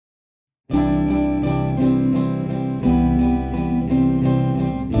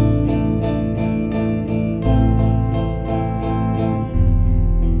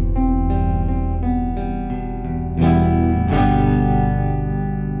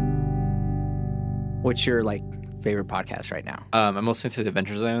What's your like favorite podcast right now? I'm listening to The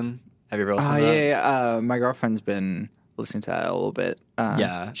Adventure Zone. Have you ever listened to that? Yeah. My girlfriend's been listening to that a little bit.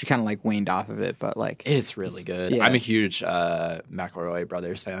 Yeah. She kind of like waned off of it, but like It's really good. Yeah. I'm a huge McElroy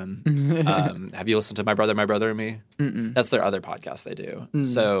Brothers fan. Have you listened to My Brother and Me? Mm-mm. That's their other podcast they do.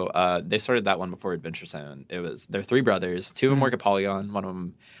 So they started that one before Adventure Zone. They're three brothers. Two of them work at Polygon. One of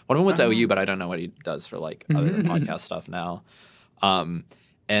them went to OU, but I don't know what he does for like other podcast stuff now.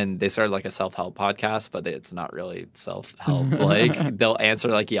 And they started like a self-help podcast, but it's not really self-help. Like they'll answer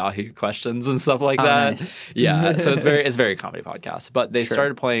like Yahoo questions and stuff like that. Nice. Yeah, so it's very comedy podcast. But they Sure.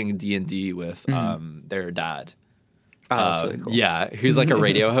 started playing D&D with their dad. Oh, that's really cool. Yeah, who's like a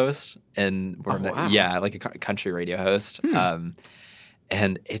radio host, and wow. yeah, like a country radio host.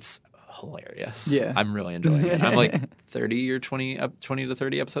 And it's hilarious. Yeah. I'm really enjoying it. I'm like 30 or 20 to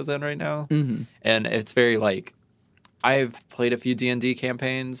 30 episodes in right now, Mm-hmm. and it's very like I've played a few D&D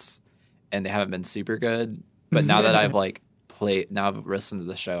campaigns, and they haven't been super good. But now that I've like now I've listened to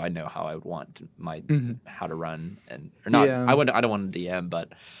the show, I know how I would want my how to run or not. Yeah. I don't want to DM,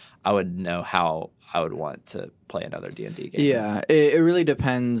 but I would know how I would want to play another D&D game. Yeah, it really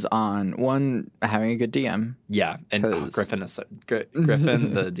depends on one having a good DM. Yeah, and 'Cause- Griffin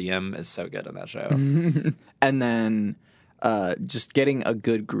Griffin, the DM, is so good on that show. And then just getting a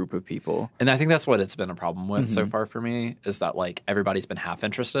good group of people. And I think that's what it's been a problem with so far for me, is that like everybody's been half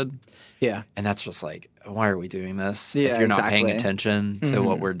interested. Yeah. And that's just like, why are we doing this? Yeah, if you're not paying exactly. attention to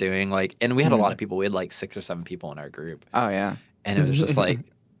what we're doing. Like, and we had a lot of people. We had like 6 or 7 people in our group. Oh yeah. And it was just like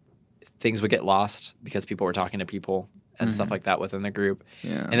things would get lost because people were talking to people and stuff like that within the group.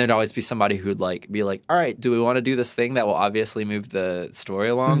 Yeah. And there'd always be somebody who'd like be like, all right, do we want to do this thing that will obviously move the story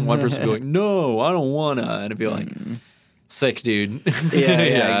along? One person would be like, no, I don't want to. And it'd be like, sick, dude.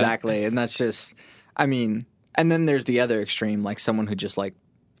 yeah, exactly. And that's just, I mean, and then there's the other extreme, like someone who just like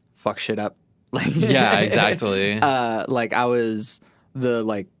fuck shit up. Like Yeah, exactly. Like I was the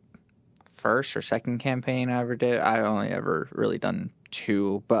like first or second campaign I ever did. I only ever really done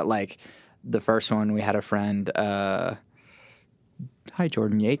 2, but like the first one we had a friend. Hi,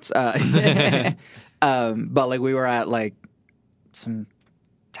 Jordan Yates. But like we were at like some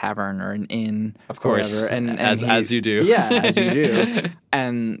tavern or an inn, Of course, or whatever, and as you do. Yeah, as you do.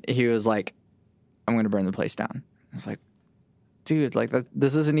 And he was like, "I'm going to burn the place down." I was like, "Dude, like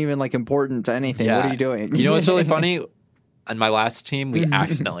this isn't even like important to anything. What are you doing?" You know what's really funny? On my last team, we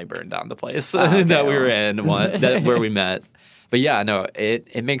accidentally burned down the place Okay, that we were in, where we met. But yeah, no,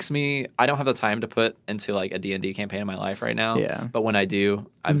 it makes me. I don't have the time to put into like a D&D campaign in my life right now. Yeah. But when I do,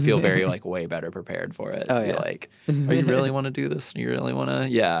 I feel very like way better prepared for it. Oh, Be yeah. like, oh, you really want to do this? You really want to?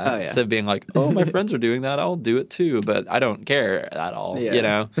 Yeah. Oh, yeah. Instead of being like, oh, my friends are doing that, I'll do it too. But I don't care at all. Yeah. You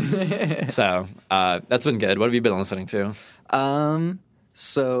know. So that's been good. What have you been listening to?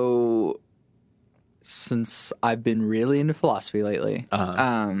 So since I've been really into philosophy lately,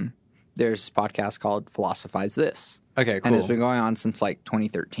 there's a podcast called Philosophize This. Okay, cool. And it's been going on since like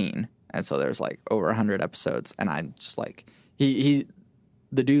 2013. And so there's like over 100 episodes. And I just like, the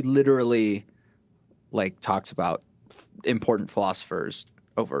dude literally like talks about important philosophers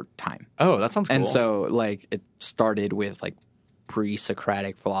over time. Oh, that sounds cool. And so like it started with like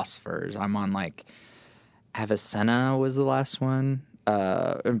pre-Socratic philosophers. I'm on like Avicenna was the last one.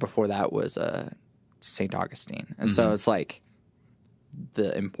 And before that was St. Augustine. And so it's like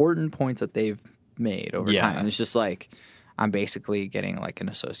the important points that they've made over time. It's just like I'm basically getting like an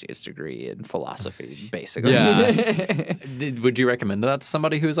associate's degree in philosophy, basically. Yeah. Would you recommend that to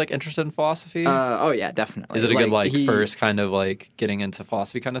somebody who's like interested in philosophy? Oh yeah, definitely. Is it a good like first kind of like getting into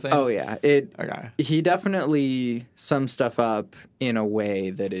philosophy kind of thing? Oh yeah, Okay. He definitely sums stuff up in a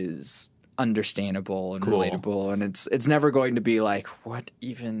way that is understandable and relatable, and it's never going to be like, what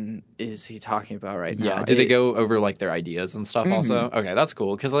even is he talking about right now? Yeah. Do they go over like their ideas and stuff also? Okay, that's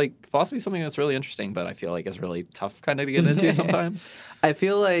cool. Because like philosophy is something that's really interesting, but I feel like it's really tough kind of to get into sometimes. I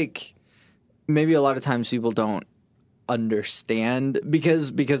feel like maybe a lot of times people don't understand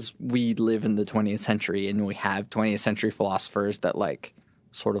because we live in the 20th century and we have 20th century philosophers that like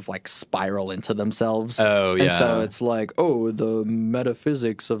sort of like spiral into themselves. Oh, yeah. And so it's like, oh, the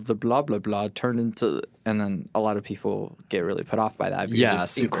metaphysics of the blah, blah, blah turn into... And then a lot of people get really put off by that because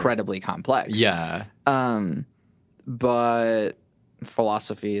it's incredibly complex. Yeah. But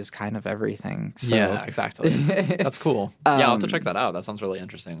philosophy is kind of everything. So. Yeah, exactly. That's cool. Yeah, I'll have to check that out. That sounds really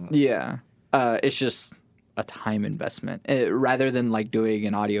interesting. Yeah. It's just a time investment. Rather than like doing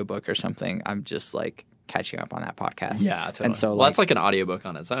an audiobook or something, I'm just like catching up on that podcast. Yeah, totally. And so, well, that's like an audiobook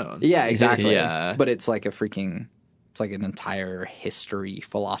on its own. Yeah, exactly. Yeah. But it's like it's like an entire history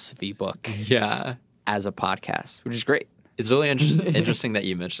philosophy book Yeah. as a podcast, which is great. It's really interesting that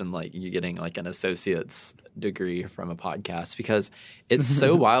you mentioned like you getting like an associate's degree from a podcast, because it's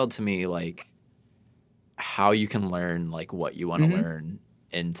so wild to me like how you can learn like what you want to learn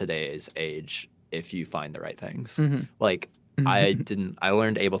in today's age if you find the right things. Like I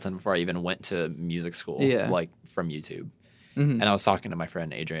learned Ableton before I even went to music school, like from YouTube. And I was talking to my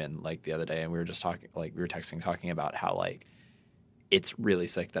friend Adrian like the other day, and we were just talking, like we were talking about how like it's really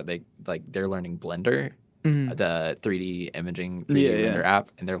sick that they're learning Blender, the 3D imaging render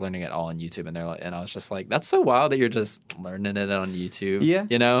app, and they're learning it all on YouTube. And and I was just like, that's so wild that you're just learning it on YouTube. Yeah,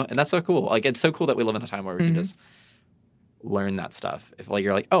 you know, and that's so cool. Like it's so cool that we live in a time where we can just learn that stuff. If like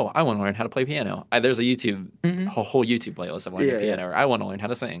you're like, oh, I want to learn how to play piano, there's a whole YouTube playlist of learning piano, or I want to learn how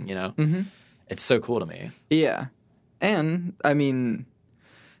to sing. You know, it's so cool to me. Yeah, and I mean,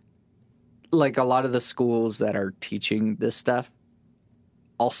 like a lot of the schools that are teaching this stuff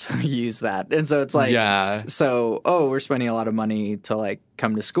also use that. And so it's like, we're spending a lot of money to like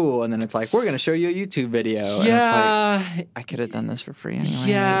come to school, and then it's like, we're going to show you a YouTube video. And it's like, I could have done this for free anyway.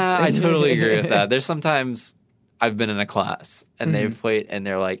 Yeah, I totally agree with that. There's sometimes I've been in a class and they've played and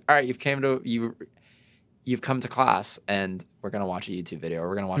they're like, all right, you've come to class and we're going to watch a YouTube video or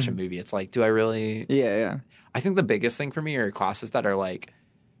we're going to watch a movie. It's like, do I really? Yeah. I think the biggest thing for me are classes that are like,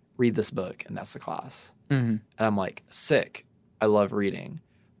 read this book and that's the class. And I'm like, sick. I love reading.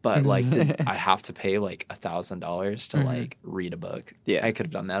 But like, did I have to pay like $1,000 to like read a book? Yeah, I could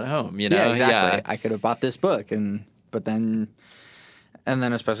have done that at home. You know, yeah, exactly. Yeah. I could have bought this book, but then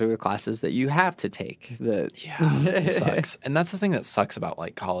especially with classes that you have to take, it sucks. And that's the thing that sucks about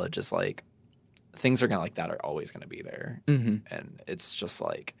like college is like things are gonna like that are always gonna be there, and it's just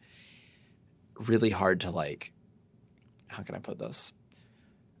like really hard to like, how can I put this?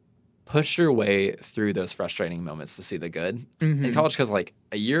 Push your way through those frustrating moments to see the good in college. Because like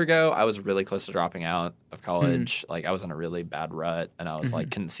a year ago, I was really close to dropping out of college. Like I was in a really bad rut, and I was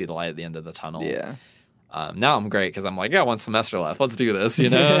like couldn't see the light at the end of the tunnel. Yeah. Now I'm great because I'm like, one semester left. Let's do this. You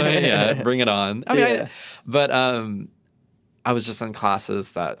know, bring it on. I mean, but I was just in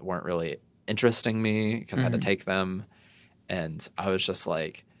classes that weren't really interesting me because I had to take them, and I was just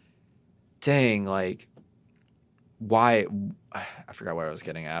like, dang, like. Why I forgot where I was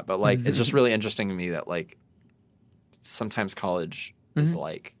getting at, but like it's just really interesting to me that like sometimes college is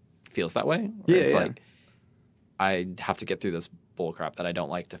like feels that way. It's like I have to get through this bull crap that I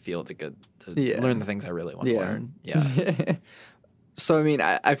don't like to feel the good to learn the things I really want to learn. Yeah. So I mean,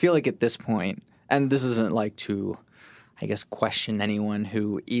 I feel like at this point, and this isn't like to, I guess, question anyone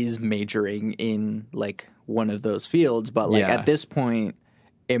who is majoring in like one of those fields, but like at this point,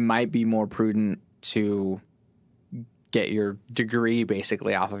 it might be more prudent to get your degree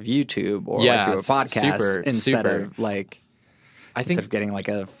basically off of YouTube or like do a podcast instead of like instead of getting like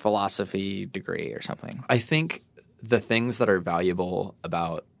a philosophy degree or something. I think the things that are valuable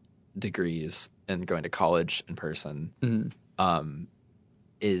about degrees and going to college in person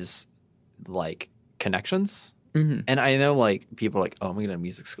is like connections. And I know like people are like, oh, I'm going to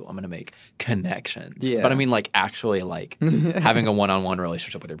music school, I'm going to make connections. But I mean like actually like having a one-on-one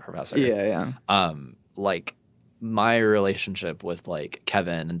relationship with your professor. Like my relationship with like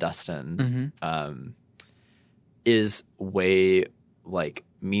Kevin and Dustin is way like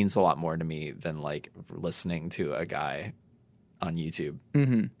means a lot more to me than like listening to a guy on YouTube.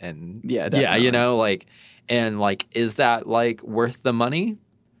 And you know, like, and like, is that like worth the money?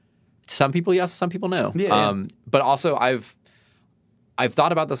 Some people yes, some people no. But also I've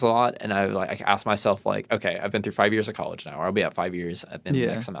thought about this a lot, and I've asked myself, like, okay, I've been through 5 years of college now, or I'll be at 5 years at the end of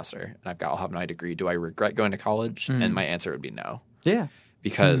next semester, and I'll have my degree. Do I regret going to college? And my answer would be no. Yeah.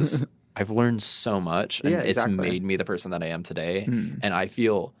 Because I've learned so much, and it's made me the person that I am today, and I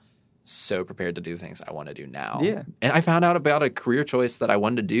feel so prepared to do things I want to do now. Yeah. And I found out about a career choice that I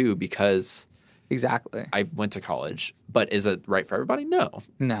wanted to do because I went to college, but is it right for everybody? No,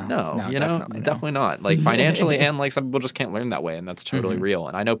 you know, definitely not. Like financially, and like some people just can't learn that way, and that's totally real.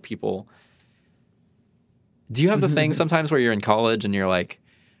 And I know people. Do you have the thing sometimes where you're in college and you're like,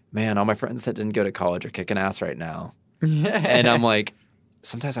 man, all my friends that didn't go to college are kicking ass right now, and I'm like,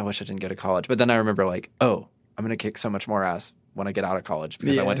 sometimes I wish I didn't go to college, but then I remember like, oh, I'm gonna kick so much more ass when I get out of college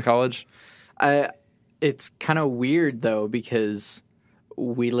because I went to college. It's kind of weird though because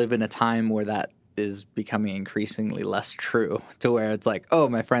we live in a time where that is becoming increasingly less true, to where it's like, oh,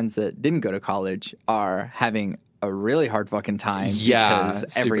 my friends that didn't go to college are having a really hard fucking time because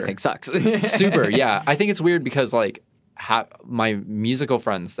everything sucks. Yeah. I think it's weird because like my musical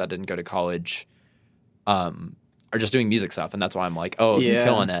friends that didn't go to college are just doing music stuff, and that's why I'm like, oh, you're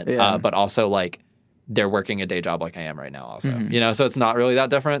killing it. But also like they're working a day job like I am right now also. You know, so it's not really that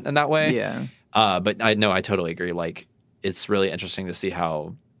different in that way. But I know I totally agree. Like it's really interesting to see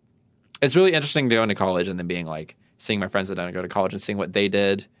how it's really interesting to go into college and then being like seeing my friends that didn't go to college and seeing what they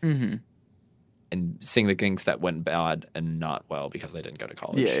did and seeing the things that went bad and not well because they didn't go to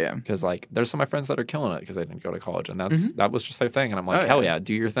college. Yeah. Because like there's some of my friends that are killing it because they didn't go to college, and that was just their thing. And I'm like, hell yeah,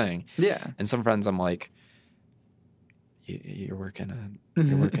 do your thing. Yeah. And some friends, I'm like, you're working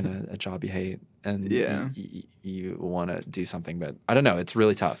a job you hate, and you want to do something, but I don't know. It's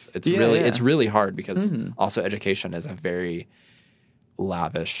really tough. It's really hard because also education is a very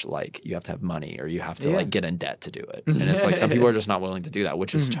lavish, like you have to have money or you have to like get in debt to do it, and it's like some people are just not willing to do that,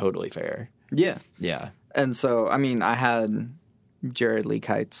 which is totally fair. Yeah. And so I mean, I had Jared Lee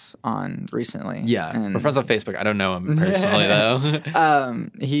Kites on recently. And we're friends on Facebook. I don't know him personally though.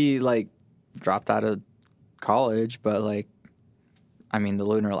 He like dropped out of college, but like I mean, the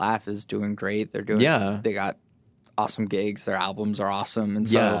Lunar Laugh is doing great. They're doing they got awesome gigs. Their albums are awesome, and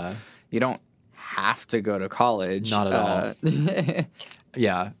so you don't have to go to college. Not at all.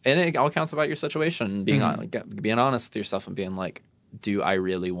 Yeah, and it all counts about your situation. Being being honest with yourself and being like, do I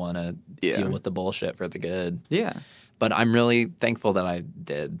really want to deal with the bullshit for the good? Yeah. But I'm really thankful that I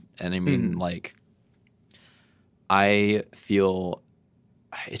did. And I mean, like, I feel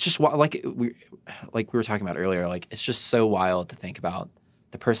it's just like we were talking about earlier. Like, it's just so wild to think about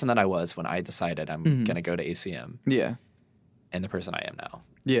the person that I was when I decided I'm going to go to ACM. Yeah. And the person I am now.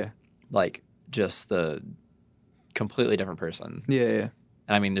 Yeah. Like, just the completely different person. Yeah.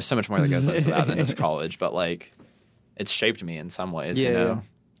 And I mean, there's so much more that goes into that than just college, but like, it's shaped me in some ways, you know?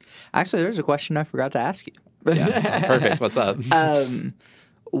 Actually, there's a question I forgot to ask you. Perfect. What's up?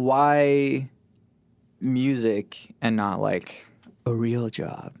 Why music and not like a real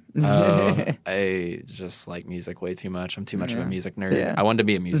job? I just like music way too much. I'm too much of a music nerd. Yeah. I wanted to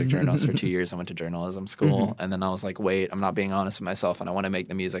be a music journalist for 2 years. I went to journalism school, and then I was like, wait, I'm not being honest with myself, and I want to make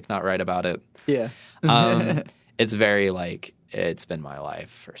the music, not write about it. Yeah. It's very like, it's been my life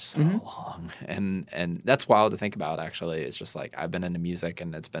for so long. And that's wild to think about, actually. It's just like, I've been into music,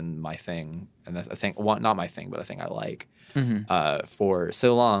 and it's been my thing. And I think, well, not my thing, but a thing I like for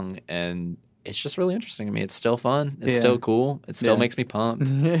so long. And it's just really interesting to me. It's still fun. It's still cool. It still makes me pumped.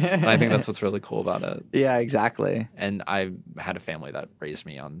 And I think that's what's really cool about it. Yeah, exactly. And I had a family that raised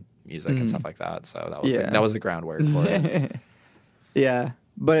me on music and stuff like that. So that was the groundwork for it. Yeah.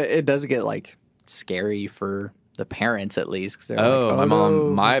 But it does get like scary for the parents, at least. 'Cause they're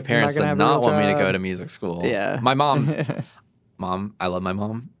my parents did not want me to go to music school. Yeah. My mom, I love my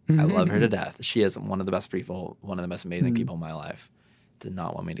mom. I love her to death. She is one of the best people, one of the most amazing people in my life. Did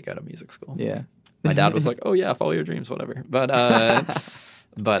not want me to go to music school. Yeah. My dad was like, oh yeah, follow your dreams, whatever. But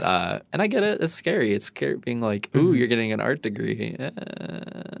and I get it. It's scary. It's scary being like, ooh, you're getting an art degree.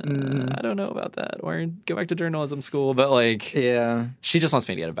 I don't know about that. Or go back to journalism school. But like, she just wants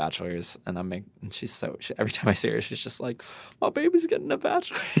me to get a bachelor's, and every time I see her, she's just like, my baby's getting a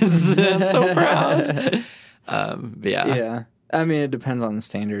bachelor's. I'm so proud. Yeah. I mean, it depends on the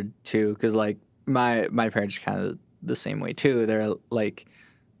standard too, because like my parents kind of the same way too. They're like,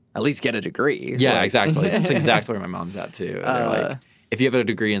 at least get a degree. Yeah, like, exactly. That's exactly where my mom's at too. They're like, if you have a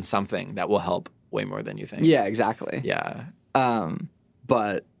degree in something, that will help way more than you think. Yeah, exactly. Yeah.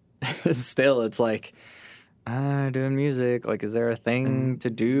 But still, it's like, doing music. Like, is there a thing to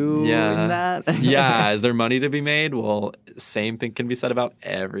do in that? Yeah. Is there money to be made? Well, same thing can be said about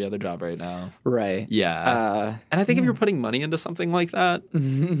every other job right now. Right. Yeah. And I think if you're putting money into something like that,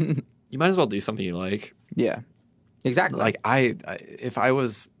 you might as well do something you like. Yeah. Exactly. Like if I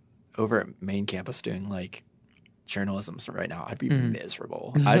was over at main campus doing like journalism right now, I'd be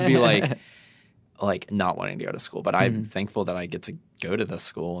miserable. I'd be like not wanting to go to school. But I'm thankful that I get to go to this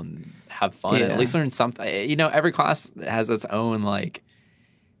school and have fun and at least learn something. You know, every class has its own like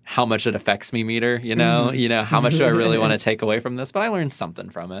how much it affects me meter. You know, how much do I really want to take away from this? But I learned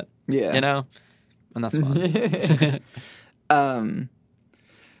something from it. Yeah, you know, and that's fun.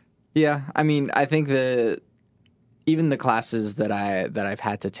 Yeah, I mean, I think even the classes that I've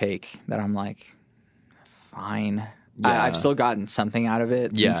had to take that I'm like, fine. Yeah. I've still gotten something out of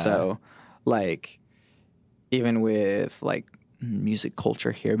it. Yeah. And so, like, even with like music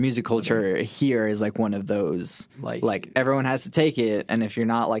culture here is like one of those like everyone has to take it, and if you're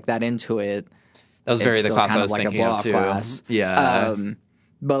not like that into it, that was very the class I was like thinking of too. Class. Yeah.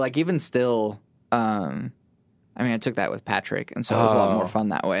 But like even still, I mean, I took that with Patrick, and so it was a lot more fun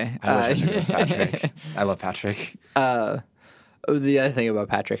that way. I wish I took it with Patrick. I love Patrick. The other thing about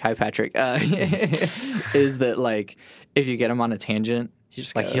Patrick, hi Patrick, is that like if you get him on a tangent, he'll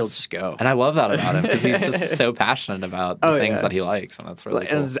just go. And I love that about him because he's just so passionate about the things that he likes, and that's really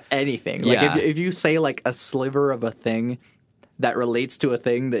cool. It's anything. Like if you say like a sliver of a thing that relates to a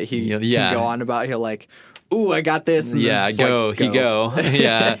thing that he can go on about, he'll like ooh, I got this. And yeah, then go.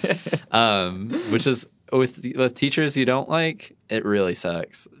 Yeah. Mm-hmm. Which is with teachers you don't like, it really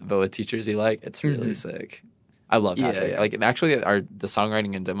sucks. But with teachers you like, it's really sick. I love Patrick. Yeah. Like actually, the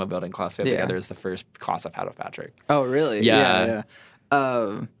songwriting and demo building class we had together is the first class I've had with Patrick. Oh, really? Yeah.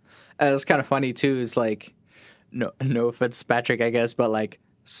 It's kind of funny too. Is like, no offense, to Patrick, I guess, but like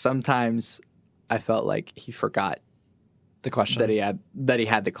sometimes I felt like he forgot The question that he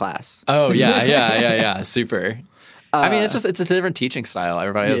had the class. Oh yeah, super. I mean, it's a different teaching style.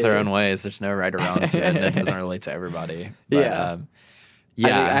 Everybody has their own ways. There's no right or wrong to it, and it doesn't relate to everybody. But, I think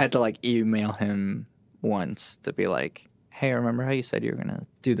I had to like email him once to be like, hey, remember how you said you were gonna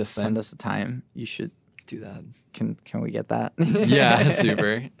do this send thing. us a time? You should Do that. Can we get that? Yeah,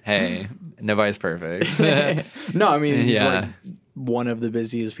 super. Hey, nobody's perfect. No, I mean, he's like one of the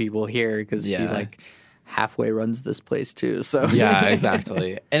busiest people here because he like halfway runs this place too. So yeah,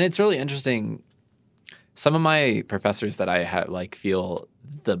 exactly. And it's really interesting. Some of my professors that I have like feel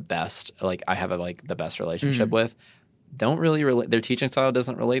the best, like I have the best relationship with, don't really relate. Their teaching style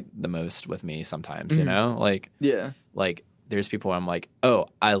doesn't relate the most with me sometimes. You know, like there's people where I'm like, oh,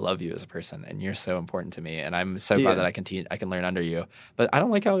 I love you as a person, and you're so important to me, and I'm so glad that I can learn under you. But I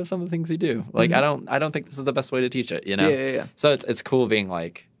don't like how some of the things you do. Like I don't think this is the best way to teach it. You know? Yeah. So it's cool being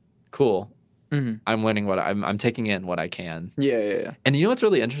like, cool. I'm learning what I'm taking in what I can. Yeah. And you know what's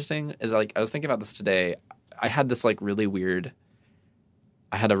really interesting is like I was thinking about this today. I had this like really weird.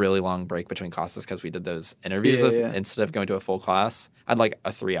 I had a really long break between classes because we did those interviews instead of going to a full class. I had like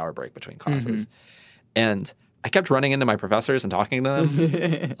a 3-hour break between classes, and I kept running into my professors and talking to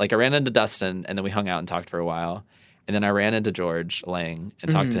them. Like I ran into Dustin, and then we hung out and talked for a while. And then I ran into George Lang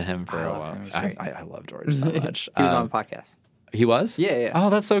and talked to him for a while. I love George so much. He was on a podcast. He was? Yeah. Oh,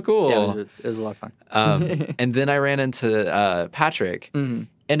 that's so cool. Yeah, it was a lot of fun. And then I ran into Patrick, and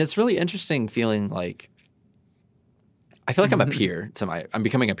it's really interesting feeling like I feel like I'm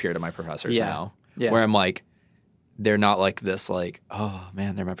becoming a peer to my professors now. Yeah. Where I'm like, they're not like this, like, oh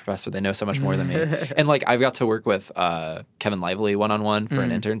man, they're my professor. They know so much more than me. And like, I've got to work with Kevin Lively one-on-one for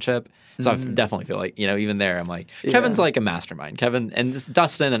an internship. So I definitely feel like, even there, I'm like, Kevin's like a mastermind. Kevin and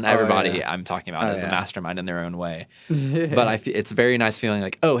Dustin and everybody I'm talking about is a mastermind in their own way. But it's very nice feeling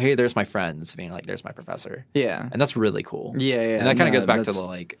like, oh, hey, there's my friends, being like, there's my professor. Yeah. And that's really cool. Yeah. And that kind of goes back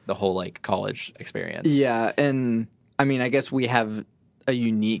to the whole college experience. Yeah. And I mean, I guess we have a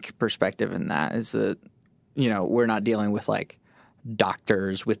unique perspective in that is that, we're not dealing with like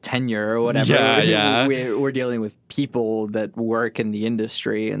doctors with tenure or whatever. Yeah. We're dealing with people that work in the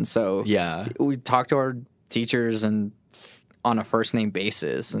industry. And so we talk to our teachers and on a first name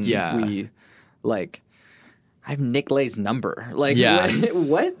basis. And we like, I have Nick Lay's number. Like,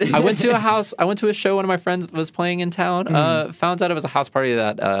 what? I went to a show one of my friends was playing in town. Found out it was a house party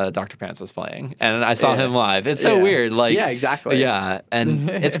that Dr. Pants was playing. And I saw him live. It's so weird. Like, yeah, exactly. Yeah. And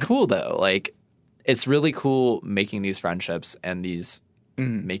it's cool though. Like, it's really cool making these friendships and these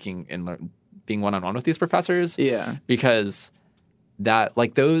making and being one-on-one with these professors. Yeah. Because that,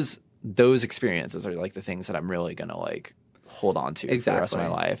 like, those experiences are like the things that I'm really going to like hold on to for the rest of my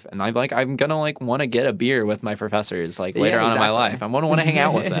life. And I'm gonna like want to get a beer with my professors like later on in my life. I'm gonna want to hang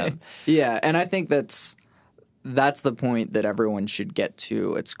out with them. Yeah, and I think that's the point that everyone should get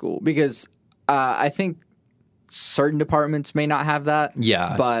to at school because I think certain departments may not have that.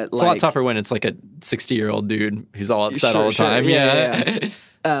 Yeah, but it's a lot tougher when it's like a 60-year-old dude who's all upset all the time. Yeah.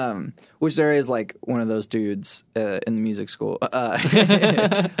 Which there is like one of those dudes in the music school. But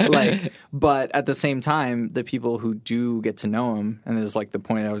at the same time, the people who do get to know him, and this is like the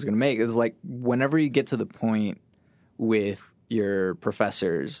point I was going to make, is like whenever you get to the point with your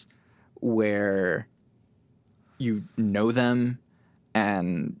professors where you know them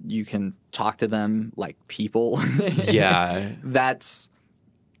and you can talk to them like people. That's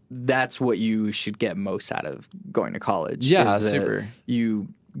what you should get most out of going to college. Yeah, super. You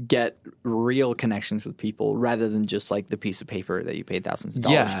get real connections with people rather than just like the piece of paper that you paid thousands of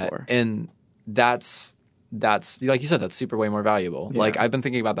dollars for. And that's like you said, that's super way more valuable. Yeah. Like I've been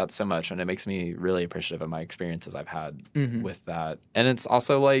thinking about that so much, and it makes me really appreciative of my experiences I've had with that. And it's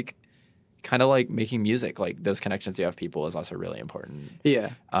also like kind of like making music, like those connections you have people is also really important.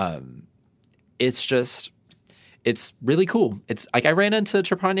 Yeah. It's really cool. It's like I ran into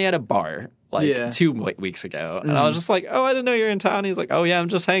Trapani at a bar like 2 weeks ago, and I was just like, "Oh, I didn't know you were in town." He's like, "Oh yeah, I'm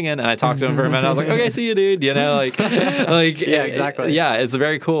just hanging." And I talked to him for a minute. I was like, "Okay, see you, dude." Like yeah, exactly. It's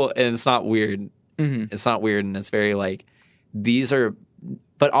very cool, and it's not weird. It's not weird, and it's very like these are.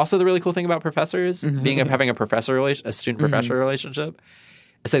 But also the really cool thing about professors having a student professor relationship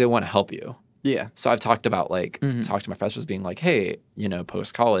is that they want to help you. Yeah. So I've talked about talked to my professors being like, hey,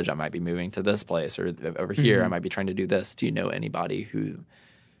 post college, I might be moving to this place or over here. I might be trying to do this. Do you know anybody who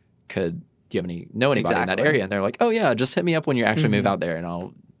do you know anybody in that area? And they're like, oh yeah, just hit me up when you actually move out there and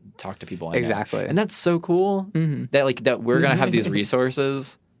I'll talk to people I know. And that's so cool that we're going to have these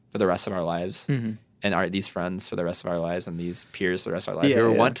resources for the rest of our lives and these friends for the rest of our lives and these peers for the rest of our lives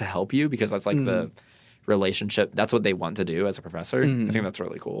who want to help you because that's like the relationship. That's what they want to do as a professor. I think that's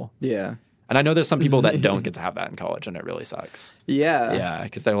really cool. Yeah. And I know there's some people that don't get to have that in college, and it really sucks. Yeah. Yeah,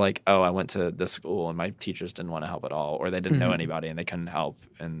 because they're like, oh, I went to this school, and my teachers didn't want to help at all, or they didn't know anybody, and they couldn't help.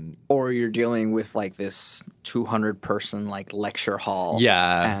 Or you're dealing with, like, this 200-person, like, lecture hall.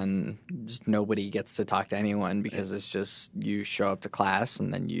 Yeah. And just nobody gets to talk to anyone because it's just you show up to class,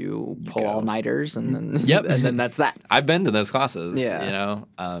 and then you pull all-nighters, and then and then that's that. I've been to those classes, and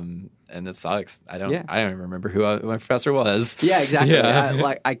it sucks. I don't even remember who my professor was. Yeah, exactly.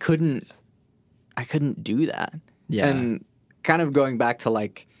 Yeah. I couldn't do that. Yeah. And kind of going back to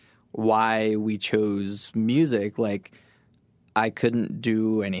like why we chose music, like I couldn't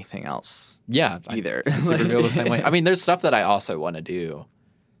do anything else. Yeah. Either. I super feel the same way. I mean, there's stuff that I also want to do.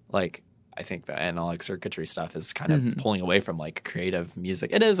 Like I think the analog circuitry stuff is kind of pulling away from like creative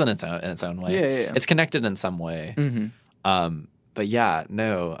music. It is in its own way. Yeah. It's connected in some way. But yeah,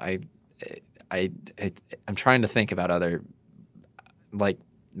 no, I'm trying to think about other like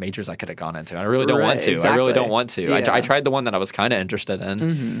majors I could have gone into. I really don't want to. Exactly. I really don't want to. Yeah. I tried the one that I was kind of interested in,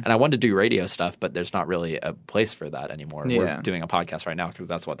 and I wanted to do radio stuff, but there's not really a place for that anymore. Yeah. We're doing a podcast right now because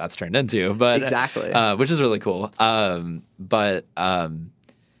that's what that's turned into. But exactly, which is really cool.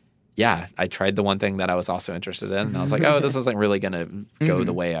 Yeah, I tried the one thing that I was also interested in, and I was like, oh, this isn't really going to go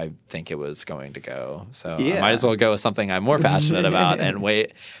the way I think it was going to go. So I might as well go with something I'm more passionate about and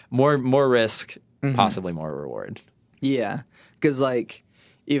more risk, possibly more reward. Yeah, because like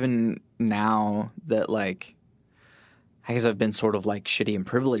even now that like I guess I've been sort of like shitty and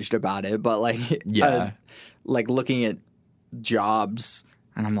privileged about it, but like like looking at jobs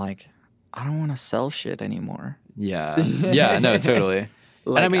and I'm like, I don't want to sell shit anymore. Yeah, yeah, no, totally.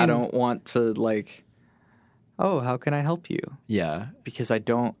 Like, and I mean, I don't want to like, oh, how can I help you? Yeah, because I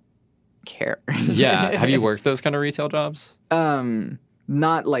don't care. Yeah, have you worked those kind of retail jobs?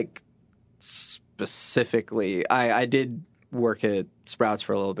 Not like specifically. I did work at Sprouts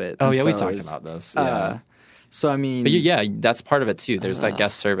for a little bit. Oh yeah, we talked about this. Yeah. So I mean, but yeah, that's part of it too. There's that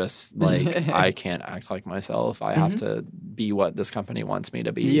guest service. Like I can't act like myself. I have to be what this company wants me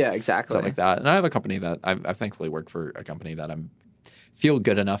to be. Yeah, exactly. Stuff like that. And I have a company that I've thankfully worked for a company that feel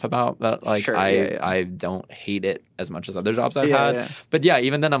good enough about that. Like I don't hate it as much as other jobs I've had. Yeah. But yeah,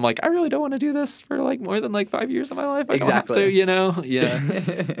 even then I'm like, I really don't want to do this for like more than like 5 years of my life. I don't have to,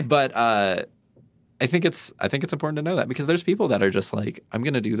 Yeah. But I think it's important to know that because there's people that are just like, I'm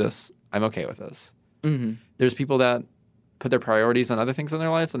going to do this. I'm okay with this. There's people that put their priorities on other things in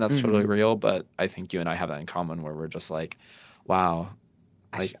their life, and that's totally real. But I think you and I have that in common where we're just like, wow,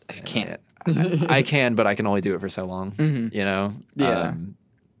 I can't. I can, but I can only do it for so long, Yeah.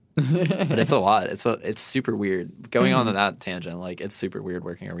 But it's a lot. It's super weird. Going on to that tangent, like it's super weird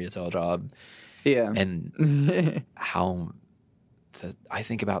working a retail job. Yeah. And I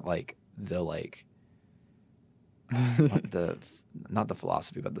think about like the not the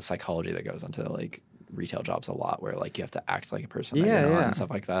philosophy, but the psychology that goes into like retail jobs a lot, where like you have to act like a person that you're not and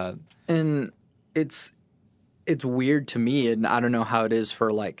stuff like that. And it's weird to me, and I don't know how it is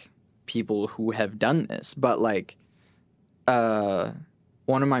for like people who have done this, but like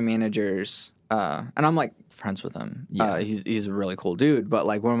one of my managers, and I'm like friends with him. Yeah. He's a really cool dude, but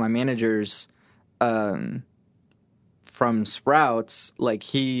like one of my managers from Sprouts, like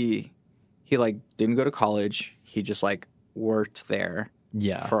he like didn't go to college. He just like worked there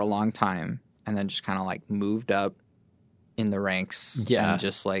for a long time and then just kind of like moved up in the ranks and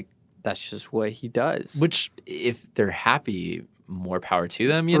just like that's just what he does. Which if they're happy, more power to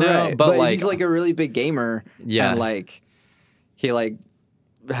them, you know? Right. But like he's like a really big gamer. Yeah. And like he like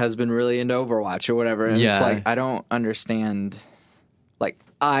has been really into Overwatch or whatever. And it's like I don't understand. Like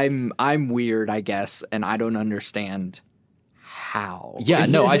I'm weird, I guess, and I don't understand how. Yeah,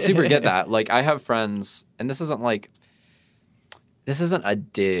 no, I super get that. Like I have friends, and this isn't a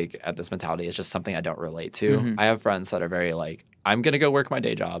dig at this mentality. It's just something I don't relate to. I have friends that are very like, I'm going to go work my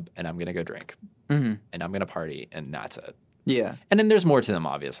day job and I'm going to go drink and I'm going to party and that's it. Yeah. And then there's more to them,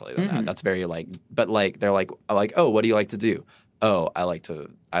 obviously, than that. That's very like, but like, they're like, oh, what do you like to do? Oh, I like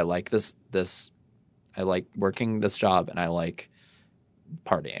working this job and I like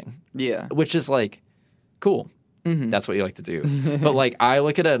partying. Yeah. Which is like, cool. That's what you like to do. But like, I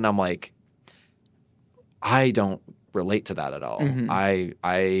look at it and I'm like, I don't relate to that at all.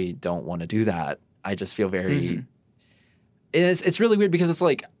 I don't want to do that. I just feel very. It's really weird because it's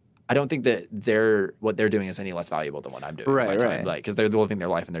like I don't think that what they're doing is any less valuable than what I'm doing. Right. Like because they're living their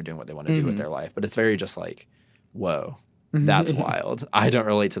life and they're doing what they want to do with their life. But it's very just like, whoa. That's wild. I don't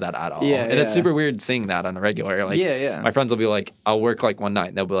relate to that at all. And it's super weird seeing that on a regular. Like, my friends will be like, I'll work like one night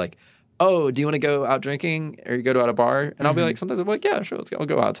and they'll be like, oh, do you want to go out drinking or you go to a bar? And I'll be like, sometimes I'll be like, yeah, sure, I'll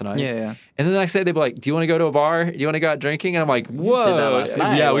go out tonight. And then the next day they'll be like, do you want to go to a bar? Do you want to go out drinking? And I'm like, whoa. Did that last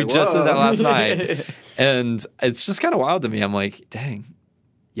night. Yeah, like, we just did that last night. And it's just kind of wild to me. I'm like, dang.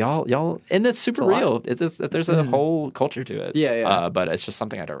 Y'all, and it's super real. It's just, there's a whole culture to it. But it's just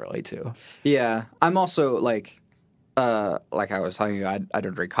something I don't relate to. Yeah. I'm also like I was telling you, I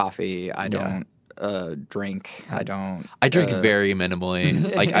don't drink coffee. I don't drink. I drink very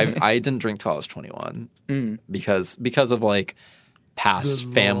minimally. Like I didn't drink till I was 21 because of like past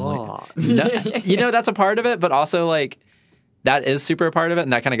family. No, that's a part of it, but also like that is super a part of it,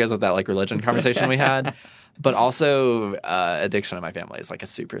 and that kind of goes with that like religion conversation we had. But also addiction in my family is like a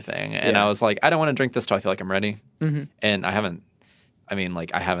super thing, and I was like, I don't want to drink this till I feel like I'm ready, and I haven't. I mean,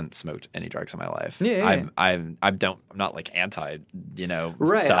 like, I haven't smoked any drugs in my life. I'm not like anti,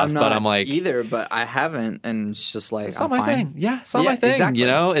 stuff. But I'm like either. But I haven't, and it's just like it's not my thing. Yeah, it's not my thing. Exactly.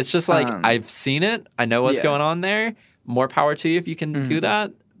 It's just like I've seen it. I know what's going on there. More power to you if you can do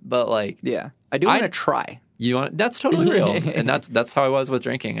that. But like, I do want to try. That's totally real, and that's how I was with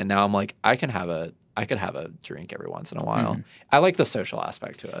drinking. And now I'm like, I could have a drink every once in a while. I like the social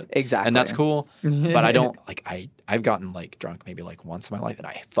aspect to it. Exactly. And that's cool. But I don't like I've gotten like drunk maybe like once in my life and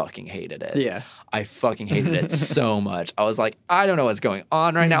I fucking hated it. Yeah. I fucking hated it so much. I was like, I don't know what's going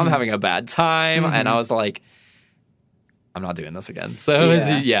on right now. I'm having a bad time. And I was like, I'm not doing this again. So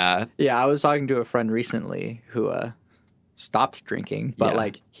Yeah, I was talking to a friend recently who stopped drinking, but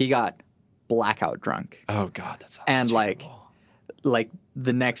like he got blackout drunk. Oh God, that sounds and terrible. like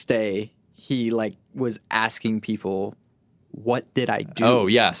the next day he like was asking people, what did I do? Oh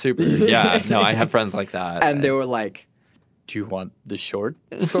yeah, super. Yeah. No, I have friends like that. And they were like, do you want the short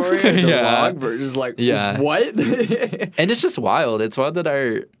story or the long version? Like, what? And it's just wild. It's wild that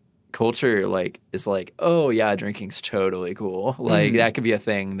our culture like is like, oh yeah, drinking's totally cool. Like that could be a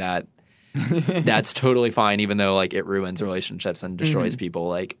thing that's totally fine, even though like it ruins relationships and destroys people.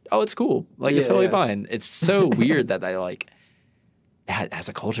 Like, oh, it's cool. Like it's totally fine. It's so weird that they like has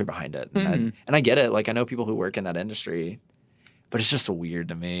a culture behind it. And I get it. Like I know people who work in that industry, but it's just weird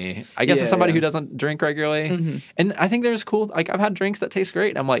to me. I guess as somebody who doesn't drink regularly. And I think there's cool, like I've had drinks that taste great.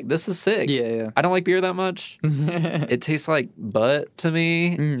 And I'm like, this is sick. Yeah. I don't like beer that much. It tastes like butt to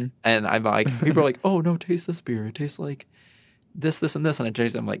me. And I'm like, people are like, oh no, taste this beer. It tastes like this, and this. And I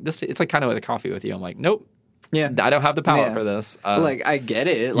taste it. I'm like, this, it's like kind of like a coffee with you. I'm like, nope. Yeah. I don't have the palate for this. Like I get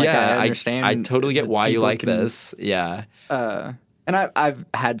it. Like I understand. I totally get why you like this. Yeah. And I've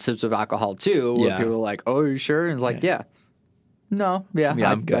had sips of alcohol too, where people are like, "Oh, are you sure?" And it's like, I'm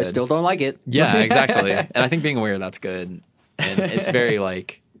good. I still don't like it. Yeah, exactly. And I think being aware of that's good. And it's very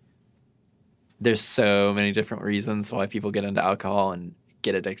like, there's so many different reasons why people get into alcohol and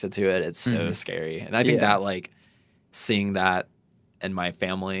get addicted to it. It's so scary. And I think that like seeing that in my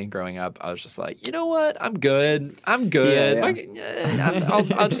family growing up, I was just like, you know what? I'm good. I'll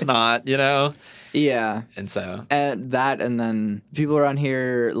just not, Yeah. And so and then people around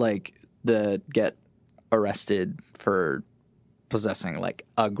here like get arrested for possessing like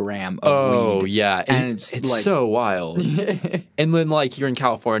a gram of weed. Yeah. And it's like, so wild. And then like you're in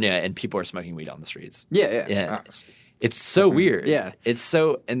California and people are smoking weed on the streets. Yeah. It's so weird. Yeah. It's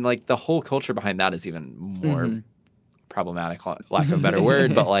so, and like the whole culture behind that is even more problematic, lack of a better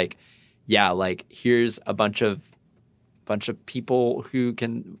word, but like, yeah, like here's a bunch of people who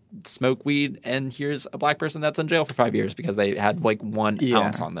can smoke weed, and here's a black person that's in jail for 5 years because they had like 1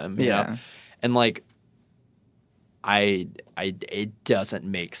 ounce on them, you know? And like, it doesn't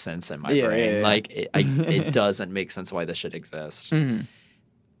make sense in my brain. Like it doesn't make sense why this should exist. And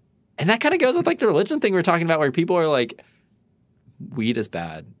that kind of goes with like the religion thing we're talking about, where people are like, weed is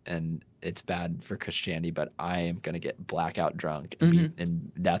bad and it's bad for Christianity, but I am going to get blackout drunk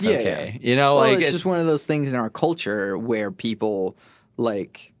and that's okay. Well, like it's just one of those things in our culture where people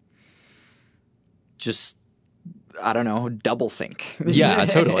like just, I don't know, double think. Yeah,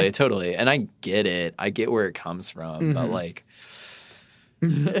 totally. And I get it. I get where it comes from, but like,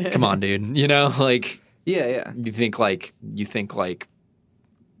 come on, dude, like, you think like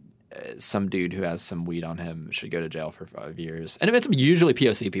some dude who has some weed on him should go to jail for 5 years. And if it's usually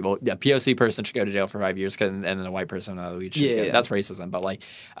POC people, a POC person should go to jail for 5 years, and then a white person without weed should that's racism. But like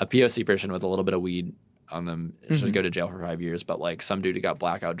a POC person with a little bit of weed on them should go to jail for 5 years. But like some dude who got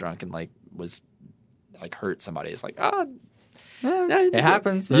blackout drunk and like was like hurt somebody. It's like, it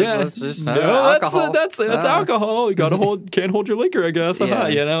happens. That's just no, alcohol. That's alcohol. You can't hold your liquor, I guess. Yeah.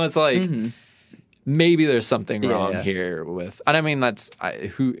 You know, it's like maybe there's something wrong here with. And I mean,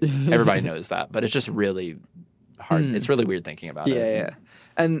 everybody knows that, but it's just really hard. It's really weird thinking about it. Yeah.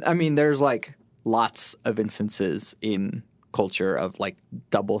 And I mean, there's like lots of instances in culture of like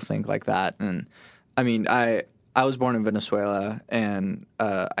double think like that. And I mean, I was born in Venezuela, and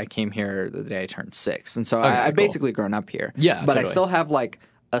I came here the day I turned 6, and so I basically grown up here. Yeah, but totally. I still have like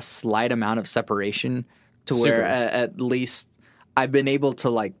a slight amount of separation to where at least I've been able to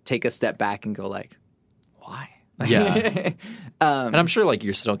like take a step back and go like, why? Yeah. And I'm sure like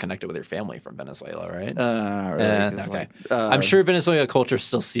you're still connected with your family from Venezuela, right? Not really. Okay. Like, I'm sure Venezuela culture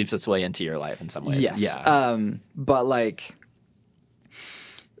still seeps its way into your life in some ways. Yes. Yeah. But like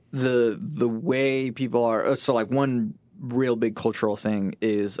the way people are, so like one real big cultural thing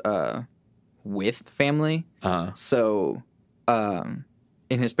is with family. So in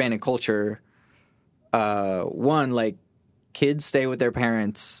Hispanic culture, one, like kids stay with their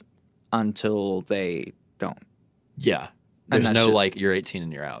parents until they don't. Yeah. There's no like you're 18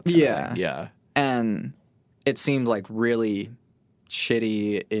 and you're out. Yeah. Yeah. And it seems like really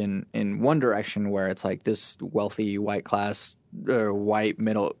shitty in one direction, where it's like this wealthy white class or white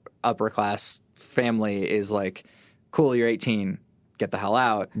middle upper class family is like, cool, you're 18, get the hell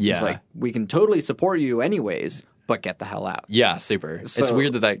out. Yeah. It's like, we can totally support you anyways, but get the hell out. Yeah, super. So, it's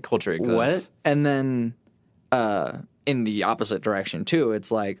weird that culture exists. What? And then in the opposite direction too,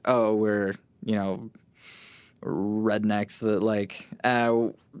 it's like, oh, we're, you know, rednecks that like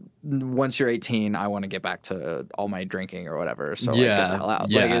once you're 18, I want to get back to all my drinking or whatever, so like get the hell out.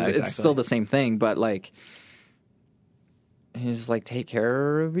 Yeah, like exactly. It's still the same thing, but like he's like, take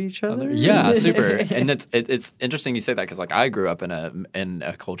care of each other. Yeah, super. And it's interesting you say that, because like I grew up in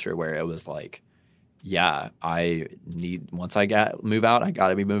a culture where it was like, yeah, once I move out, I got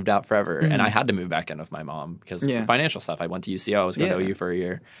to be moved out forever. And I had to move back in with my mom because of financial stuff. I went to UCO. I was going to OU for a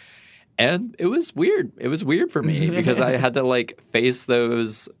year. And it was weird. It was weird for me because I had to like face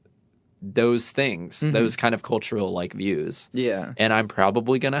those things, those kind of cultural like views. Yeah. And I'm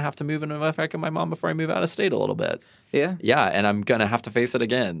probably going to have to move in with my mom before I move out of state a little bit. Yeah. Yeah. And I'm going to have to face it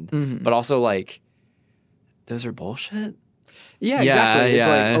again. But also like, those are bullshit. Yeah, exactly. It's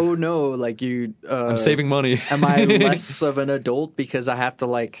like, oh no, like you. I'm saving money. Am I less of an adult because I have to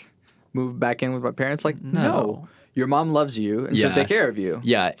like move back in with my parents? Like, no. Your mom loves you and she'll take care of you.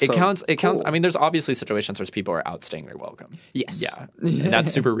 Yeah, it counts. It counts. I mean, there's obviously situations where people are outstaying their welcome. Yes. Yeah, and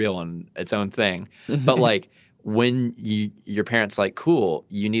that's super real in its own thing. But like when your parents like, cool,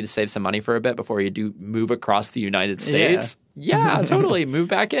 you need to save some money for a bit before you do move across the United States. Yeah, totally. Move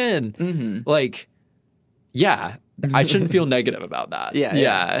back in. Like, yeah. I shouldn't feel negative about that.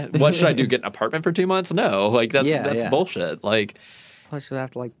 Yeah. What should I do? Get an apartment for 2 months? No. Like that's bullshit. Like, plus you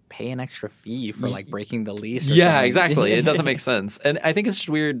have to like pay an extra fee for like breaking the lease. Or yeah, something. Exactly. It doesn't make sense. And I think it's just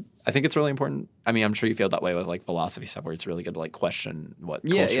weird. I think it's really important. I mean, I'm sure you feel that way with like philosophy stuff, where it's really good to like question what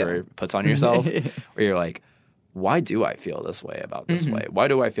culture puts on yourself. Where you're like, why do I feel this way about this way? Why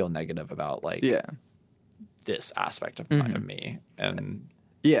do I feel negative about like this aspect of me? And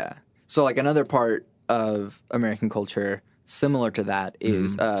yeah. So like another part of American culture similar to that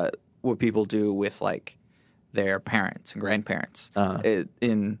is what people do with like their parents and grandparents.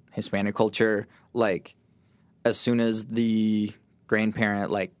 In Hispanic culture, like as soon as the grandparent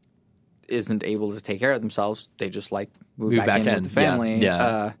like isn't able to take care of themselves, they just like move back in with the family.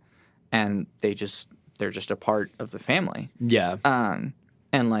 Yeah. And they're just a part of the family. Yeah.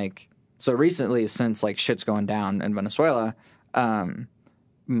 And like so recently, since like shit's going down in Venezuela,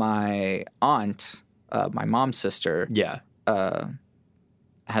 my aunt, my mom's sister,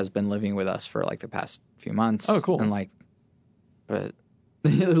 has been living with us for like the past few months. Oh, cool. And like, but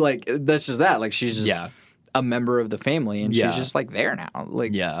like that's just that. Like she's just a member of the family, and she's just like there now.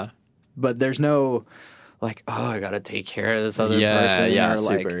 Like, but there's no like, oh, I gotta take care of this other person. Yeah, or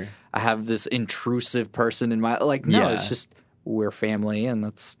like super. I have this intrusive person in my like. No, it's just we're family, and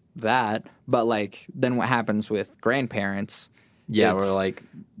that's that. But like, then what happens with grandparents? Yeah, we're like,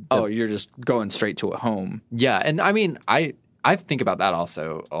 oh, you're just going straight to a home. Yeah, and I mean, I think about that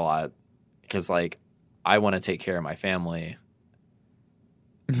also a lot because like I want to take care of my family,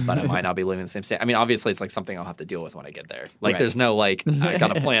 but I might not be living in the same state. I mean, obviously, it's like something I'll have to deal with when I get there. Like, there's no like I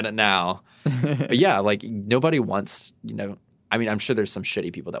gotta plan it now. But yeah, like nobody wants, you know. I mean, I'm sure there's some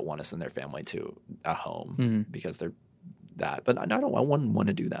shitty people that want us in their family to a home because they're that. But I wouldn't want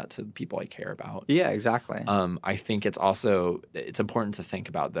to do that to people I care about. Yeah, exactly. I think it's important to think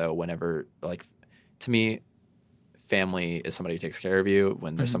about though whenever like to me, family is somebody who takes care of you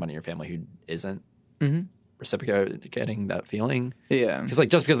when there's somebody in your family who isn't. reciprocating that feeling. Yeah. Because, like,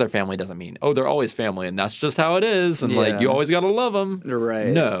 just because they're family doesn't mean, oh, they're always family and that's just how it is. And, like, you always got to love them. Right.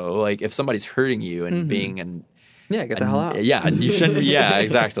 No. Like, if somebody's hurting you and being yeah, get the hell out. Yeah, you shouldn't. Yeah,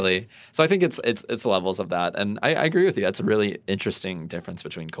 exactly. So I think it's levels of that. And I agree with you. That's a really interesting difference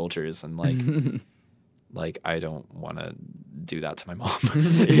between cultures. And, like, like, I don't want to do that to my mom.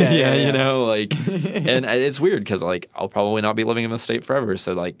 Yeah, you know, like, and it's weird because, like, I'll probably not be living in this state forever.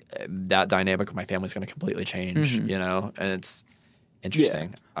 So, like, that dynamic of my family is going to completely change, you know, and it's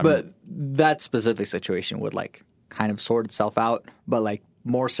interesting. Yeah. But that specific situation would, like, kind of sort itself out. But, like,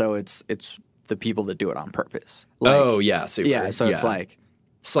 more so it's the people that do it on purpose. Like, oh, yeah, super. Yeah, so it's like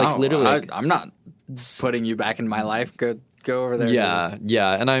literally, I'm not putting you back in my life. Go over there.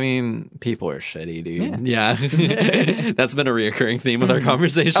 Yeah. And I mean, people are shitty, dude. Yeah. That's been a reoccurring theme with our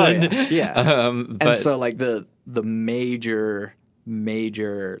conversation. Oh, yeah. But, and so, like, the major,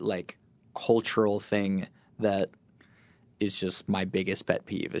 like, cultural thing that is just my biggest pet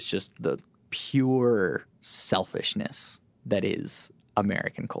peeve is just the pure selfishness that is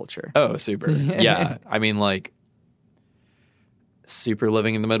American culture. Oh, super. Yeah. I mean, like, super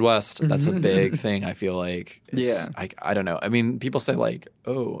living in the Midwest. That's a big thing, I feel like. I don't know. I mean, people say, like,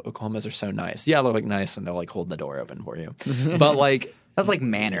 oh, Oklahomans are so nice. Yeah, they're, like, nice, and they'll, like, hold the door open for you. But, like... That's, like,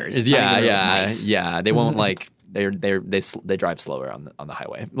 manners. Yeah. Nice. Yeah. They won't, like... They drive slower on the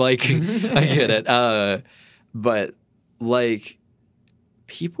highway. Like, I get it. But, like,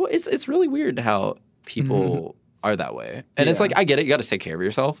 people... It's really weird how people are that way. And it's like, I get it. You got to take care of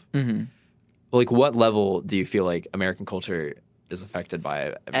yourself. Like, what level do you feel like American culture is affected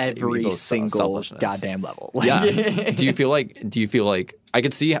by every single goddamn level? Yeah. Do you feel like I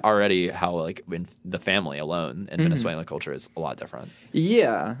could see already how, like, in the family alone in Venezuelan culture is a lot different.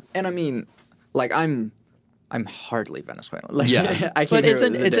 Yeah. And I mean, like, I'm hardly Venezuelan. Like, yeah. I can't. But it's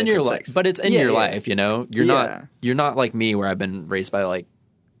in your life. But it's in your life, you know? You're not like me where I've been raised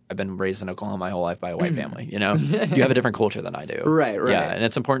in Oklahoma my whole life by a white family, you know? You have a different culture than I do. Right. Yeah, and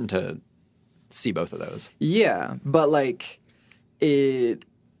it's important to see both of those. Yeah, but, like,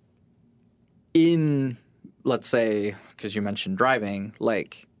 let's say, because you mentioned driving,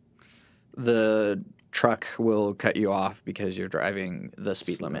 like, the truck will cut you off because you're driving the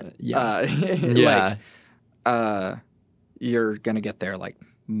speed limit. Yeah. Like, you're going to get there, like,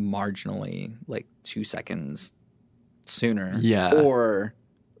 marginally, like, 2 seconds sooner. Yeah. Or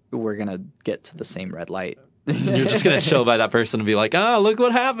we're going to get to the same red light. You're just going to chill by that person and be like, look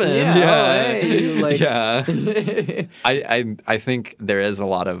what happened. I think there is a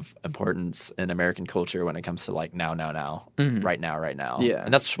lot of importance in American culture when it comes to, like, now, right now. Yeah.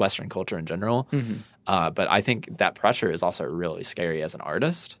 And that's just Western culture in general. But I think that pressure is also really scary as an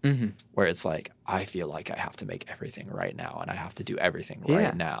artist, where it's like, I feel like I have to make everything right now and I have to do everything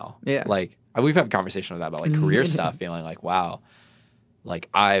right now. Yeah. Like, we've had a conversation with that about, like, career stuff, feeling like, wow. Like,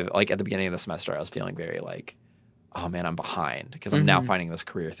 at the beginning of the semester, I was feeling very like, oh, man, I'm behind because I'm now finding this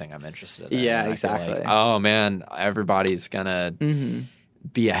career thing I'm interested in. Yeah, and exactly. Like, oh, man, everybody's going to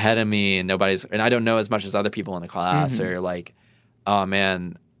be ahead of me and I don't know as much as other people in the class or, like, oh,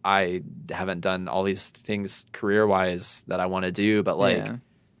 man, I haven't done all these things career-wise that I want to do, but, like,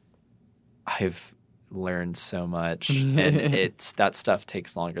 I've learned so much and that stuff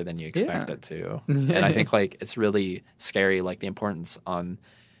takes longer than you expect it to. And I think, like, it's really scary, like, the importance on,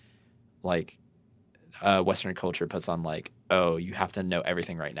 like, Western culture puts on, like, oh, you have to know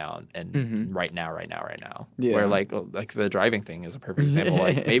everything right now and right now. Yeah. Where, like the driving thing is a perfect example.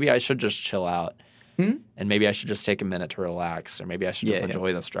 Like, maybe I should just chill out and maybe I should just take a minute to relax, or maybe I should just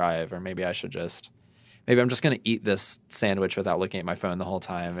enjoy this drive, or maybe I'm just going to eat this sandwich without looking at my phone the whole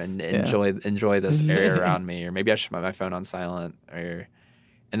time and enjoy this area around me, or maybe I should put my phone on silent, and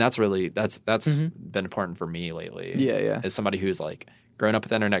that's been important for me lately. Yeah. As somebody who's, like, grown up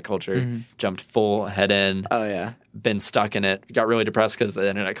with internet culture, jumped full head in, been stuck in it, got really depressed because of the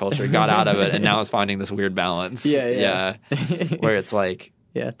internet culture, got out of it, and now is finding this weird balance. Yeah. Where it's like,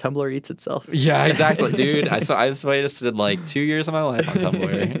 yeah, Tumblr eats itself. Yeah, exactly, dude. I wasted, like, 2 years of my life on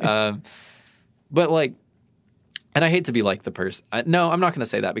Tumblr. But, like, and I hate to be, like, the person. No, I'm not going to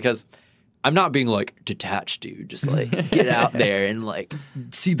say that because I'm not being, like, detached, dude. Just, like, get out there and, like,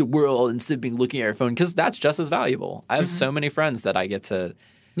 see the world instead of looking at your phone, because that's just as valuable. I have so many friends that I get to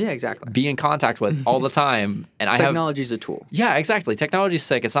be in contact with all the time. And technology's a tool. Yeah, exactly. Technology's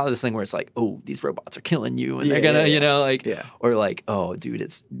sick. It's not this thing where it's like, oh, these robots are killing you and they're gonna, you know, like, or like, oh, dude,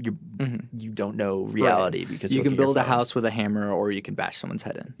 you don't know reality because you can build a house with a hammer, or you can bash someone's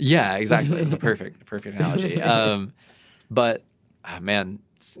head in. Yeah, exactly. It's a perfect analogy. But man,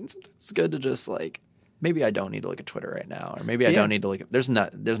 sometimes it's good to just, like, maybe I don't need to look at Twitter right now, or maybe I don't need to look at, there's no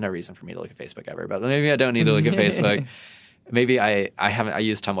reason for me to look at Facebook ever, but maybe I don't need to look at Facebook. Maybe I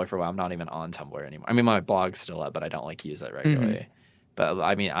used Tumblr for a while. I'm not even on Tumblr anymore. I mean, my blog's still up, but I don't like use it regularly. But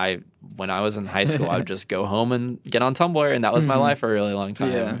I mean, when I was in high school, I would just go home and get on Tumblr, and that was my life for a really long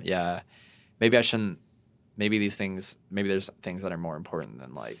time. Yeah. Maybe I shouldn't. Maybe there's things that are more important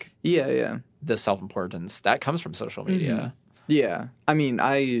than like the self-importance that comes from social media. Yeah. I mean,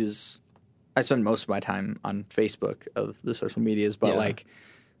 I spend most of my time on Facebook of the social medias, but like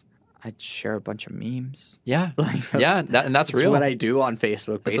I share a bunch of memes. Yeah. Like, and that's real. What I do on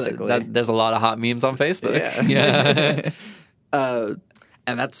Facebook, basically. There's a lot of hot memes on Facebook. Yeah.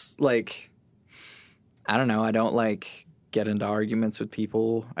 And that's like, I don't know. I don't like get into arguments with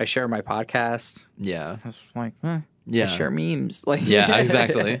people. I share my podcast. Yeah. It's like, I share memes. Like,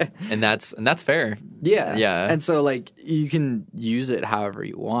 exactly. And that's fair. Yeah. Yeah. And so like you can use it however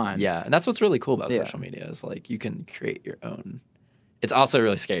you want. Yeah. And that's what's really cool about social media is like you can create your own. It's also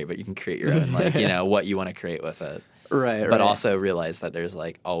really scary, but you can create your own, like, what you want to create with it. Right. But also realize that there's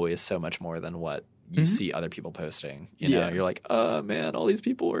like always so much more than what you see other people posting. You know, you're like, oh man, all these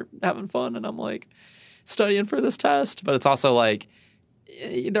people are having fun, and I'm like studying for this test. But it's also like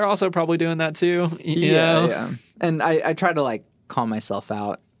they're also probably doing that too. You know? Yeah. And I try to like call myself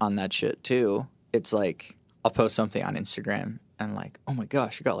out on that shit too. It's like I'll post something on Instagram and like, oh my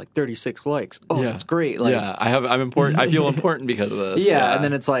gosh, you got like 36 likes. Oh, that's great. Like, I'm important. I feel important because of this. Yeah, and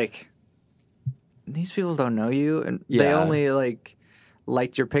then it's like these people don't know you, and they only like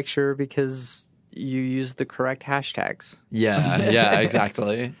liked your picture because you used the correct hashtags. Yeah,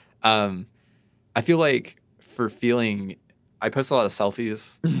 exactly. I feel like I post a lot of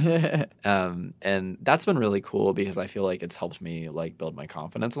selfies, and that's been really cool because I feel like it's helped me like build my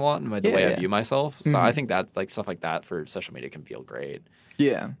confidence a lot in the way I view myself. So I think that like stuff like that for social media can feel great.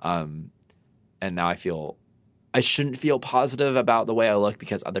 Yeah. And now I feel I shouldn't feel positive about the way I look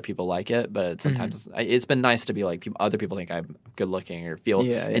because other people like it, but sometimes it's been nice to be like other people think I'm good looking or feel.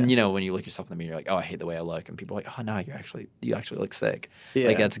 And when you look yourself in the mirror, you're like, oh, I hate the way I look, and people are like, oh no, you actually look sick.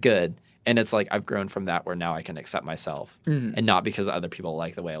 Like that's good. And it's like I've grown from that where now I can accept myself, and not because other people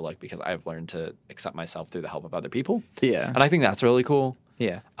like the way I look, because I've learned to accept myself through the help of other people. Yeah, and I think that's really cool.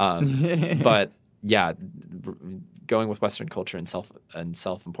 Yeah, but yeah, going with Western culture and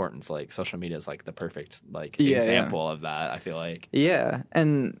self importance, like social media is like the perfect example of that. I feel like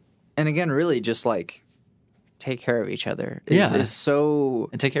and again, really just like take care of each other. Is so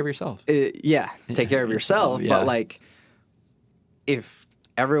and take care of yourself. Take care of yourself, but like if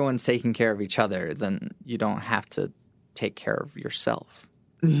everyone's taking care of each other, then you don't have to take care of yourself.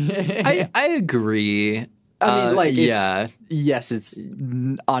 I agree. I mean, like, yes, it's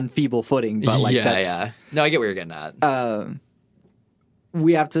on feeble footing, but like, No, I get what you're getting at.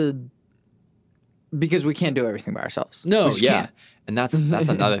 We have to, because we can't do everything by ourselves. No, can't. And that's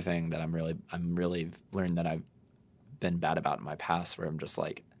another thing that I'm really learned that I've been bad about in my past, where I'm just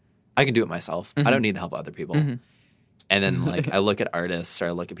like, I can do it myself. I don't need the help of other people. And then, like, I look at artists or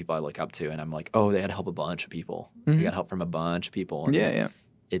I look at people I look up to, and I'm like, oh, they had to help a bunch of people. They got help from a bunch of people. And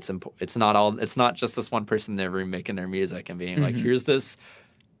it's not just this one person in their room making their music and being like, here's this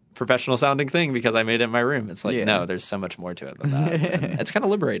professional sounding thing because I made it in my room. It's like, no, there's so much more to it than that. And it's kind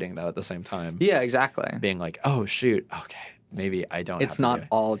of liberating, though, at the same time. Yeah, exactly. Being like, oh, shoot, okay, maybe I don't It's not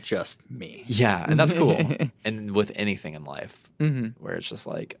all just me. Yeah, and that's cool. And with anything in life, where it's just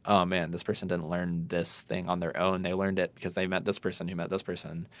like, oh, man, this person didn't learn this thing on their own. They learned it because they met this person who met this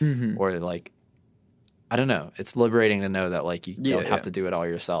person. Or, like, I don't know. It's liberating to know that, like, you don't have to do it all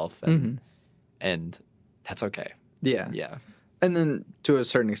yourself. And that's okay. Yeah. Yeah. And then, to a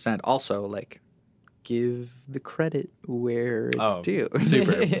certain extent, also, like, give the credit where it's due.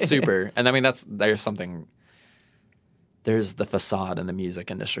 Super. And, I mean, there's the facade in the music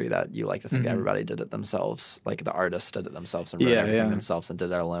industry that you like to think everybody did it themselves. Like, the artists did it themselves and wrote everything themselves and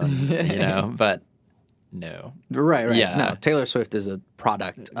did it alone, But, no. Right. Yeah. No, Taylor Swift is a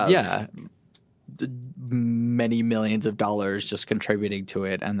product of many millions of dollars just contributing to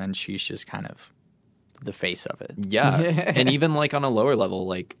it, and then she's just kind of the face of it. Yeah. And even like on a lower level,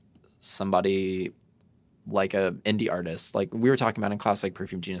 like somebody like a indie artist, like we were talking about in class, like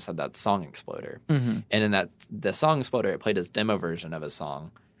Perfume Genius had that Song Exploder. And in the Song Exploder, it played his demo version of his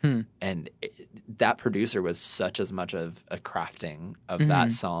song. And that producer was such as much of a crafting of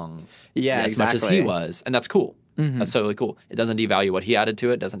that song as much as he was. And that's cool. That's totally cool. It doesn't devalue what he added to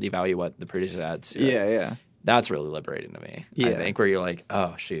it. Doesn't devalue what the producer adds to it. Yeah. That's really liberating to me. I think, where you're like,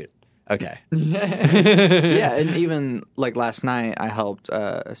 oh, shoot. Okay. And even like last night, I helped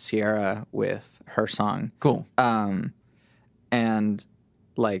Sierra with her song. Cool. And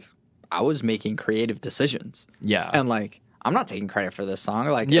like I was making creative decisions. Yeah. And, like, I'm not taking credit for this song.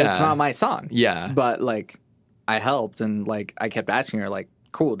 Like, Yeah. it's not my song. Yeah. But, like, I helped, and, like, I kept asking her, like,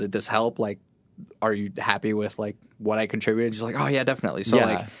 cool, did this help? Like, are you happy with, like, what I contributed? She's like, oh, yeah, definitely. So,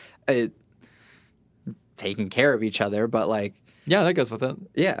 Yeah. like, taking care of each other, but, like, yeah, that goes with it.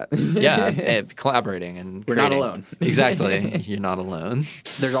 yeah. Yeah, collaborating and We're creating. not alone. Exactly. You're not alone.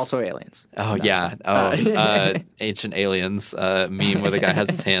 There's also aliens. Oh, No, yeah. Ancient Aliens meme where the guy has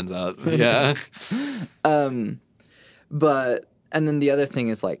his hands up. Yeah. But, and then the other thing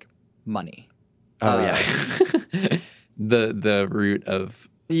is, like, money. Oh, yeah. the root of...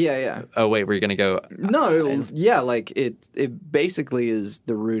 Yeah. Oh, wait, were you going to go... No, yeah, like, it basically is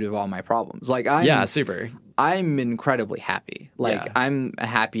the root of all my problems. Like, yeah, super. I'm incredibly happy. Like, Yeah. I'm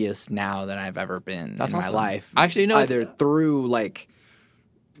happiest now than I've ever been in my life. Actually, no, either through, like,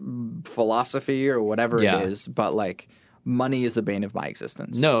 philosophy or whatever Yeah. it is, but, like, money is the bane of my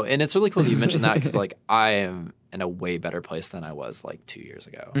existence. No, and it's really cool that you mentioned that because, like, I am in a way better place than I was, like, 2 years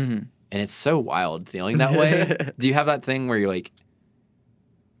ago. Mm-hmm. And it's so wild feeling that way. Do you have that thing where you're like...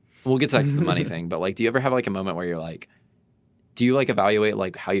 We'll get to the money thing, but, like, do you ever have, like, a moment where you're like... Do you, like, evaluate,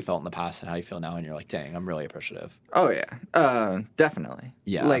 like, how you felt in the past and how you feel now, and you're like, dang, I'm really appreciative? Oh, yeah. Definitely.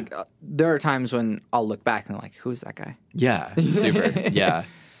 Yeah. Like, there are times when I'll look back and I'm like, who's that guy? Yeah, super. Yeah.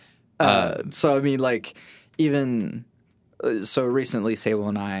 So, I mean, like, even... So, recently, Sable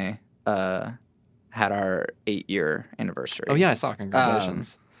and I had our 8-year anniversary. Oh, yeah, I saw.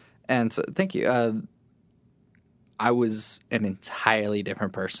 Congratulations. And so, thank you. I was an entirely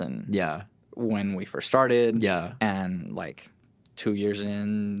different person Yeah. when we first started. Yeah. And, like, 2 years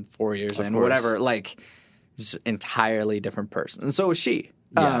in, 4 years Of in, course. whatever. Like, just entirely different person. And so was she.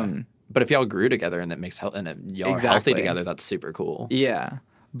 Yeah. But if y'all grew together and that makes y'all are healthy together, that's super cool. Yeah.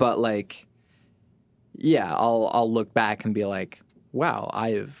 But, like, yeah, I'll look back and be like, wow,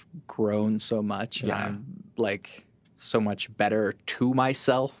 I've grown so much. And I'm, like, so much better to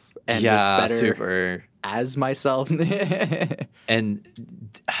myself and just better super. as myself. And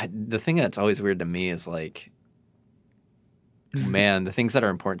the thing that's always weird to me is, like, man, the things that are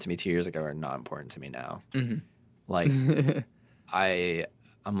important to me 2 years ago are not important to me now. Mm-hmm. Like,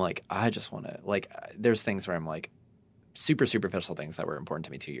 I'm like, I just want to, like, there's things where I'm like, super superficial things that were important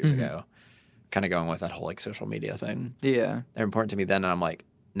to me 2 years ago. Kind of going with that whole, like, social media thing. Yeah. They're important to me then, and I'm like,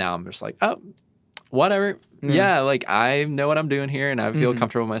 now I'm just like, oh, whatever. Yeah, like, I know what I'm doing here, and I feel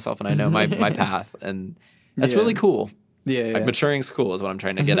comfortable with myself, and I know my path, and that's really cool. Yeah. Like, maturing's cool is what I'm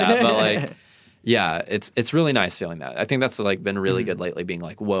trying to get at, but, like, yeah, it's really nice feeling that. I think that's, like, been really good lately, being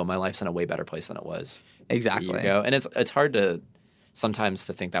like, whoa, my life's in a way better place than it was Exactly. a year ago. And it's hard to sometimes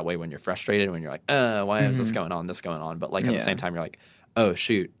to think that way when you're frustrated, when you're like, why is this going on, but, like, at the same time, you're like, oh,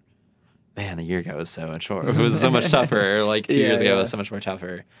 shoot. Man, a year ago was so much more. It was so much tougher. Like 2 years ago, it was so much more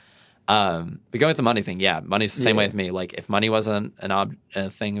tougher. But going with the money thing, yeah, money's the same way with me. Like, if money wasn't a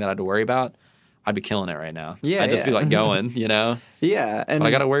thing that I had to worry about, I'd be killing it right now. Yeah, I'd just be like going, you know. Yeah, and but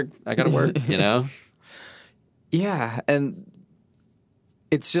I gotta work, you know. Yeah, and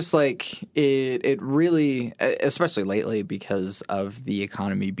it's just like it really, especially lately because of the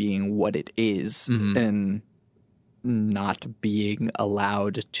economy being what it is and not being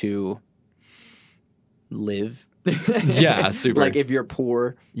allowed to live. Yeah, super. Like, if you're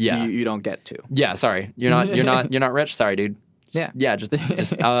poor, Yeah. you don't get to. Yeah, sorry. You're not rich. Sorry, dude. Yeah. Just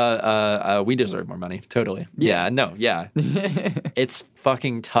we deserve more money. Totally. Yeah. No. Yeah. It's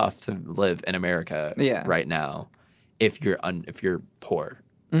fucking tough to live in America right now if you're poor.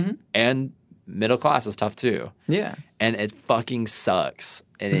 And middle class is tough too. Yeah. And it fucking sucks.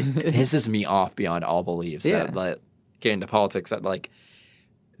 And it pisses me off beyond all beliefs that, like, get into politics, that, like,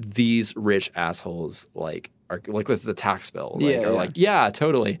 these rich assholes, like, are like with the tax bill, like, are like, yeah,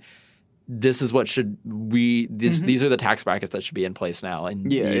 totally. This is what these are the tax brackets that should be in place now, and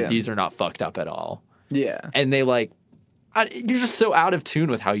these are not fucked up at all. Yeah, and they, like, you're just so out of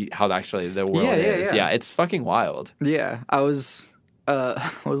tune with how actually the world is. Yeah, it's fucking wild. Yeah, I was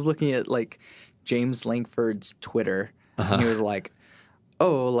looking at, like, James Langford's Twitter, and he was like,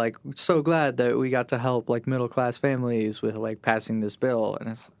 oh, like, so glad that we got to help, like, middle class families with, like, passing this bill, and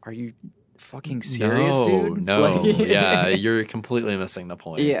it's, are you fucking serious, dude? No, like, yeah, you're completely missing the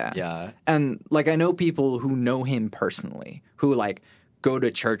point. Yeah. And, like, I know people who know him personally, who, like, go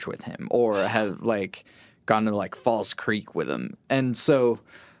to church with him or have, like, gone to, like, Falls Creek with him, and so,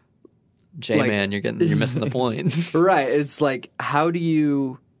 Man, you're missing the point. Right? It's like, how do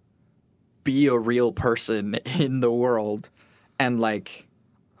you be a real person in the world and, like,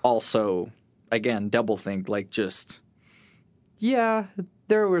 also, again, double think, like, just, yeah,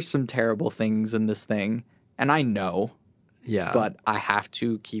 there were some terrible things in this thing, and I know, Yeah. But I have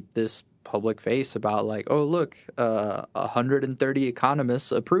to keep this public face about like, oh, look, 130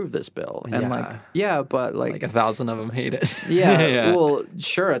 economists approve this bill. And like, yeah, but like 1,000 of them hate it. yeah, well,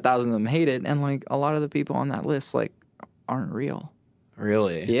 sure, 1,000 of them hate it. And like a lot of the people on that list like aren't real.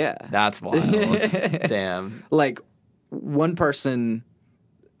 Really? Yeah. That's wild. Damn. Like one person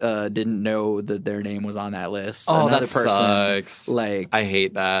didn't know that their name was on that list. Oh, another that person, sucks. Like I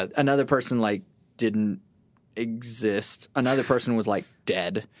hate that. Another person like didn't exist. Another person was like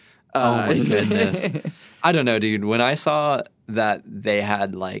dead. Oh my goodness. I don't know, dude. When I saw that they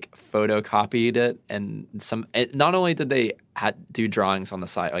had like photocopied it and not only did they do drawings on the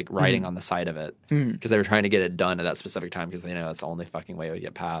side, like writing on the side of it, because they were trying to get it done at that specific time because they know that's the only fucking way it would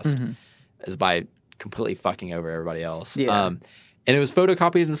get passed is by completely fucking over everybody else. Yeah. And it was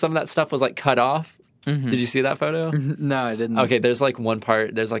photocopied and some of that stuff was like cut off. Did you see that photo? No, I didn't. Okay, there's like one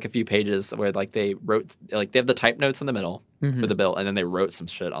part, there's like a few pages where like they wrote, like they have the type notes in the middle for the bill, and then they wrote some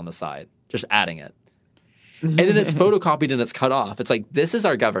shit on the side, just adding it. And then it's photocopied and it's cut off. It's like, this is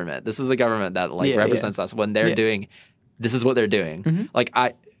our government. This is the government that like represents us when they're doing, this is what they're doing. Like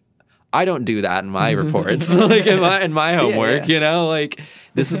I don't do that in my reports, like in my homework, you know, like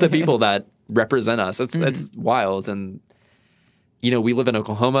this is the people that represent us. It's wild. And, you know, we live in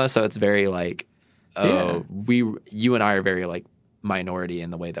Oklahoma, so it's very like, you and I are very like minority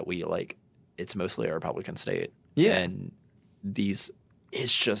in the way that we like, it's mostly a Republican state. Yeah. And it's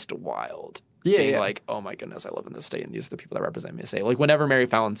just wild. Yeah, Being yeah. like, oh my goodness, I live in this state and these are the people that represent me. Say, like whenever Mary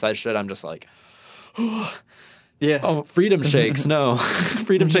Fallon says shit, I'm just like, oh, freedom shakes. No,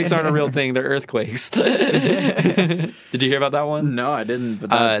 freedom shakes aren't a real thing. They're earthquakes. Did you hear about that one? No, I didn't.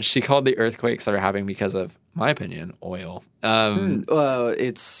 But she called the earthquakes that are happening because of, my opinion, oil.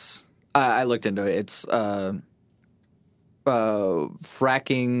 It's I looked into it. It's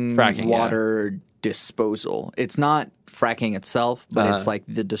fracking water disposal. It's not fracking itself, but it's like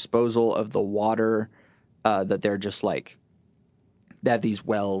the disposal of the water that they're just like, they have these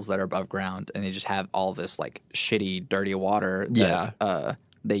wells that are above ground and they just have all this like shitty, dirty water that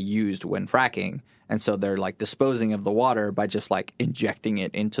they used when fracking. And so they're like disposing of the water by just like injecting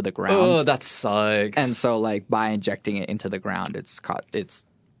it into the ground. Oh, that sucks. And so like by injecting it into the ground, it's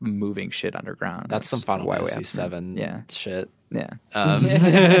moving shit underground. That's some Final Fantasy 7 shit. Yeah.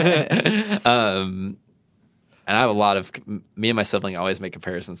 And I have a lot of, me and my sibling always make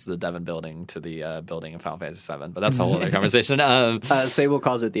comparisons to the Devon building to the building in Final Fantasy 7, but that's a whole other conversation. Sable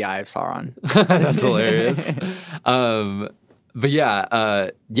calls it the Eye of Sauron. That's hilarious. But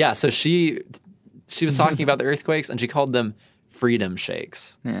yeah, so she was talking about the earthquakes and she called them freedom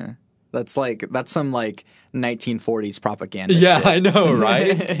shakes. Yeah. That's some like 1940s propaganda Yeah, shit. I know,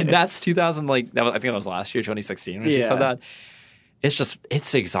 right? And that's 2000, like, I think that was last year, 2016 when she said that.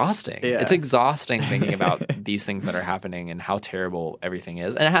 It's exhausting. Yeah. It's exhausting thinking about these things that are happening and how terrible everything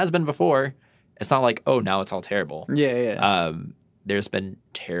is. And it has been before. It's not like, oh, now it's all terrible. Yeah. There's been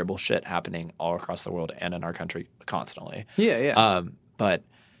terrible shit happening all across the world and in our country constantly. Yeah. But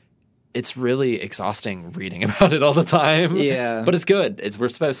it's really exhausting reading about it all the time. Yeah. But it's good. We're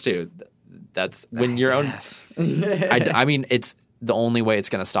supposed to. That's when your own. I mean, it's the only way it's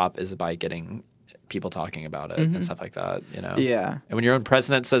going to stop is by getting people talking about it and stuff like that, you know? Yeah. And when your own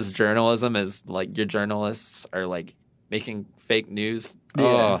president says journalism is like, your journalists are like making fake news.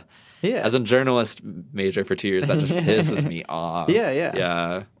 Yeah. As a journalist major for 2 years, that just pisses me off.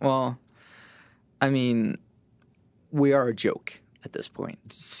 Yeah. Well, I mean, we are a joke at this point.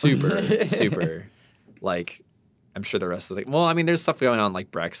 Super. Like, I'm sure the rest of the well, I mean, there's stuff going on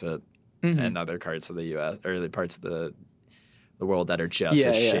like Brexit and other parts of the U.S. or the parts of the world that are just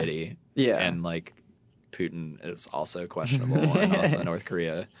as shitty. Yeah. And like Putin is also questionable and also North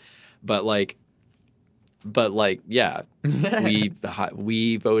Korea. But yeah,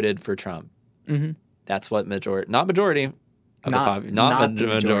 we voted for Trump. That's what not majority of not the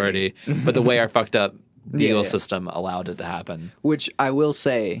majority, but the way our fucked up legal system allowed it to happen. Which I will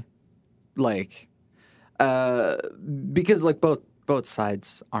say, like, because like both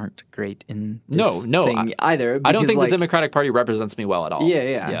sides aren't great in this thing either. Because, I don't think like, the Democratic Party represents me well at all.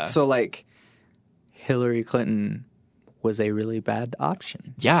 Yeah. So like, Hillary Clinton was a really bad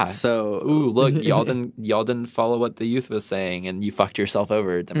option. Yeah. So look, y'all didn't follow what the youth was saying, and you fucked yourself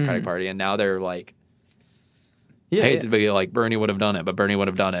over, Democratic Party, and now they're like, to be like, Bernie would have done it, but Bernie would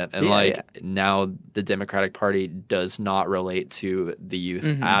have done it, and now the Democratic Party does not relate to the youth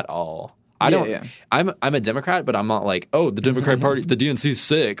at all. I'm a Democrat, but I'm not like, oh, the Democratic Party, the DNC's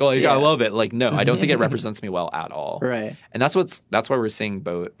sick. Like, I love it. Like, no, I don't think it represents me well at all. Right. And that's why we're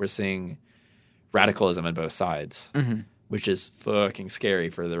seeing radicalism on both sides, which is fucking scary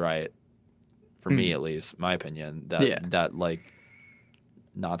for the right. for me at least, my opinion, that like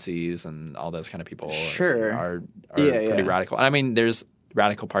Nazis and all those kind of people are pretty radical. And I mean, there's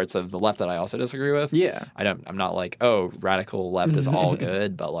radical parts of the left that I also disagree with. Yeah. I'm not like, oh, radical left is all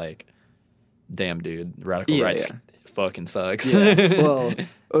good, but like, damn, dude, radical right fucking sucks. Yeah. Well,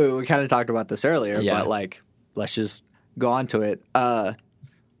 we kind of talked about this earlier, but like, let's just go on to it.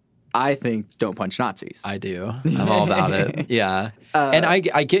 I think don't punch Nazis. I do. I'm all about it. Yeah. And I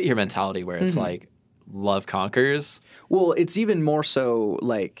get your mentality where it's like love conquers. Well, it's even more so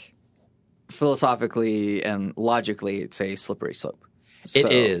like philosophically and logically, it's a slippery slope. So,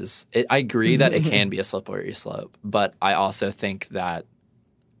 it is. I agree that it can be a slippery slope, but I also think that,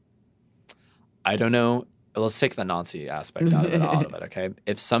 I don't know, let's take the Nazi aspect out of it, okay?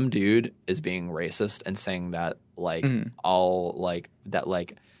 If some dude is being racist and saying that like all like that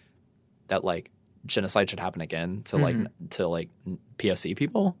genocide should happen again to like POC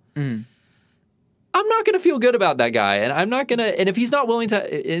people, I'm not going to feel good about that guy. And I'm not going to, and if he's not willing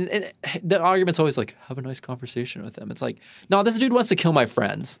to, and the argument's always like, have a nice conversation with him. It's like, no, this dude wants to kill my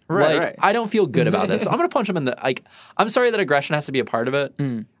friends. Right. I don't feel good about this. So I'm going to punch him in the, like, I'm sorry that aggression has to be a part of it.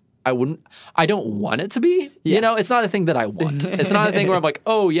 I don't want it to be, you know, it's not a thing that I want. It's not a thing where I'm like,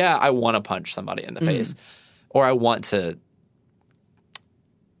 oh yeah, I want to punch somebody in the face or I want to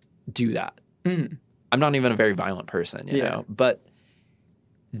do that. I'm not even a very violent person, you know, but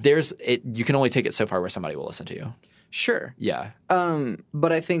you can only take it so far where somebody will listen to you. Sure. Yeah.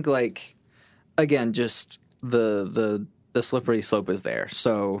 But I think like, again, just the slippery slope is there.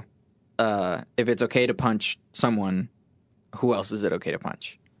 So, if it's okay to punch someone, who else is it okay to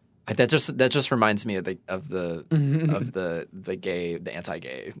punch? That just reminds me of the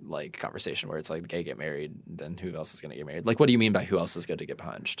anti-gay like conversation where it's like the gay get married, then who else is going to get married? Like, what do you mean by who else is going to get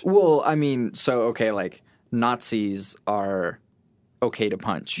punched? Well, I mean, so okay, like Nazis are okay to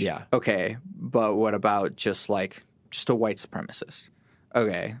punch. Yeah. Okay, but what about just a white supremacist?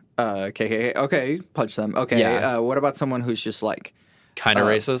 Okay. KKK. Okay, punch them. Okay. Yeah. What about someone who's just like kind of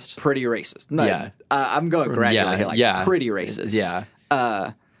racist? Pretty racist. No, yeah. I'm going gradually here. Like pretty racist. Yeah.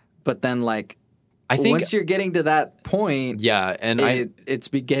 But then like I think once you're getting to that point, and it's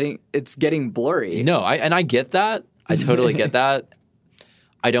getting blurry. No, I get that. I totally get that.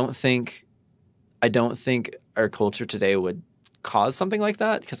 I don't think our culture today would cause something like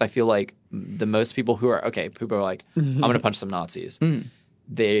that because I feel like the most people who are like, I'm going to punch some Nazis.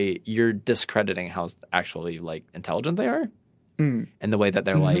 You're discrediting how actually like intelligent they are and the way that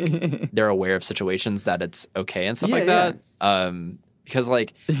they're like they're aware of situations that it's okay and stuff like that. Because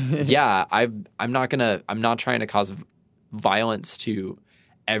like, I'm not trying to cause violence to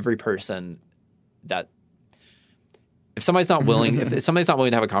every person that if somebody's not willing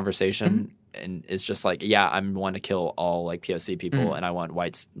to have a conversation and it's just like, I'm one to kill all like POC people and I want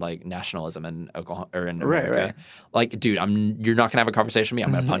whites like nationalism in Oklahoma or in America. Right. Like, dude, you're not gonna have a conversation with me.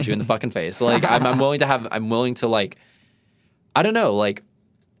 I'm gonna punch you in the fucking face. Like, I'm willing to like, I don't know, like,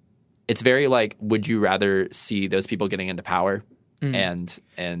 it's very like, would you rather see those people getting into power? And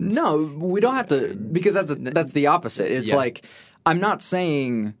no, we don't have to because that's the opposite. It's like I'm not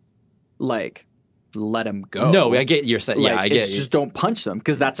saying like let them go. No, I get you're saying. Like, I get it's just don't punch them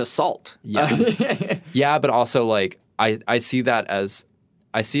because that's assault. Yeah, but also like I see that as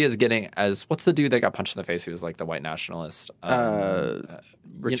getting as what's the dude that got punched in the face who was like the white nationalist?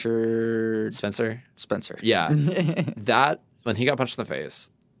 Richard Spencer. Yeah, that when he got punched in the face.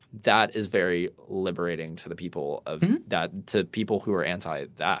 That is very liberating to the people of that, to people who are anti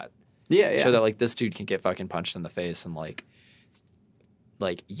that. Yeah. So that like this dude can get fucking punched in the face and like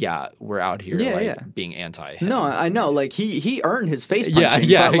we're out here being anti him. No, I know. Like he earned his face punching.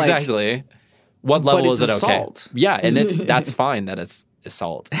 Yeah, but, like, exactly. What level is it assault. Okay? Yeah, and that's fine that it's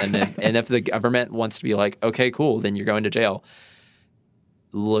assault. And if the government wants to be like, okay, cool, then you're going to jail.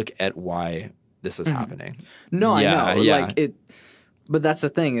 Look at why this is happening. No, I know. Yeah. Like it. But that's the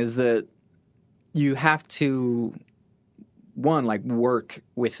thing is that you have to, one, like work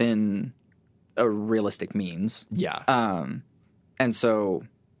within a realistic means. Yeah. And so,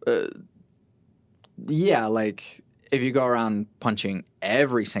 like if you go around punching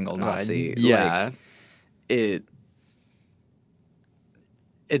every single Nazi, like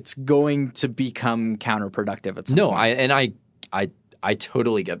it's going to become counterproductive at some point. I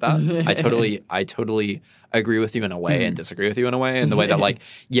totally get that. I totally agree with you in a way and disagree with you in a way. And the way that like,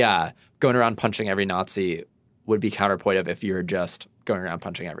 going around punching every Nazi would be counterproductive if you're just going around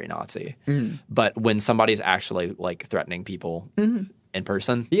punching every Nazi. But when somebody's actually like threatening people in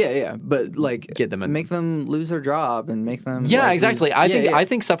person. Yeah, but like Get them make them lose their job and make them exactly. lose, I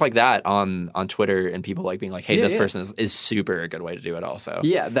think stuff like that on Twitter and people like being like, hey, this person is super a good way to do it also.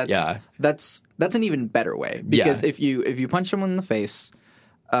 That's an even better way, because if you punch someone in the face,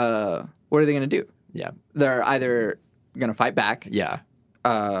 what are they going to do? They're either going to fight back,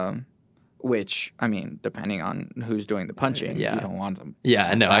 which, I mean, depending on who's doing the punching, you don't want them.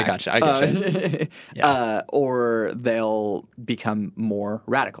 I gotcha. Or they'll become more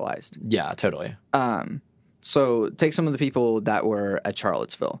radicalized. Yeah, totally. So take some of the people that were at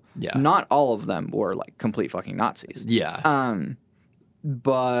Charlottesville. Not all of them were like complete fucking Nazis.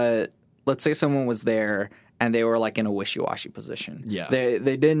 But let's say someone was there and they were like in a wishy-washy position. They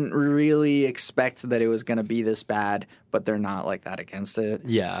didn't really expect that it was going to be this bad, but they're not like that against it.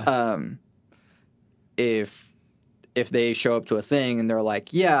 If they show up to a thing and they're like,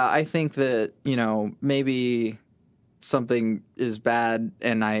 I think that, maybe something is bad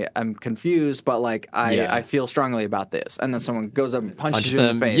and I'm confused, but like I feel strongly about this. And then someone goes up and punches you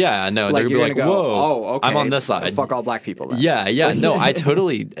in the face. They're going to be like, go, whoa, oh, okay, I'm on this side. Fuck all black people then. No, I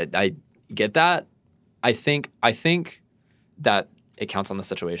totally I get that. I think that it counts on the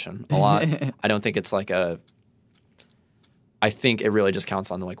situation a lot. I don't think it's like I think it really just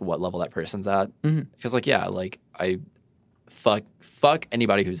counts on like what level that person's at. Because I fuck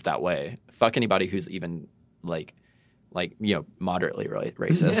anybody who's that way. Fuck anybody who's even like moderately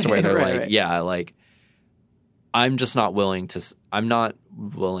racist, where they're like I'm just not willing to. I'm not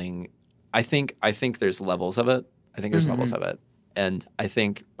willing. I think there's levels of it. And I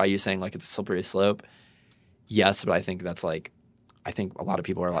think by you saying like it's a slippery slope, yes, but I think that's like I think a lot of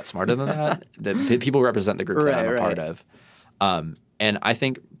people are a lot smarter than that. That people represent the group that I'm a part of. And I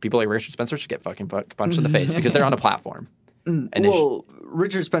think people like Richard Spencer should get fucking punched in the face because they're on a platform. And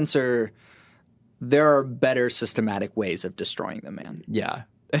Richard Spencer, there are better systematic ways of destroying the man.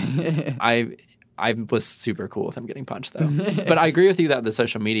 I was super cool with him getting punched though. But I agree with you that the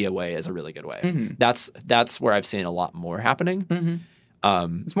social media way is a really good way. That's where I've seen a lot more happening.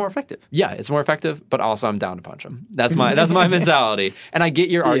 It's more effective. Yeah, it's more effective, but also I'm down to punch him. That's my mentality. And I get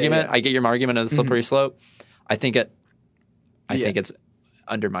your argument. I get your argument of the slippery slope. I think it's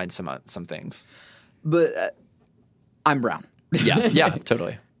undermined some things. But I'm brown. Yeah,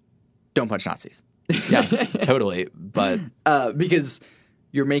 totally. Don't punch Nazis. Yeah, totally. But because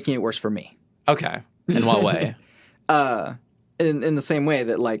you're making it worse for me. Okay. In what way? In the same way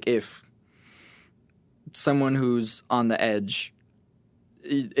that like if someone who's on the edge,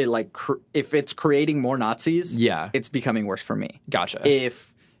 if it's creating more Nazis, it's becoming worse for me. Gotcha.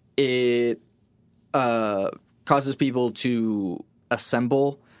 If it causes people to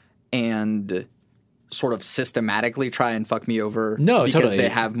assemble and sort of systematically try and fuck me over because they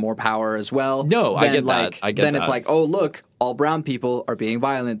have more power as well. I get that. It's like, oh, look, all brown people are being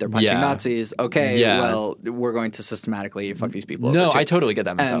violent. They're punching Nazis. Okay, well, we're going to systematically fuck these people over. No, I totally get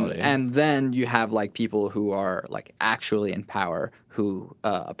that mentality. And then you have like people who are like actually in power who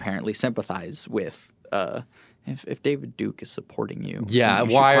apparently sympathize with if David Duke is supporting you.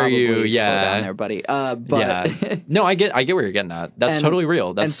 Why are you? Slow down there, buddy. But no, I get where you're getting at. That's totally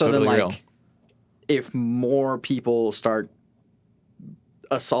real. That's totally real. If more people start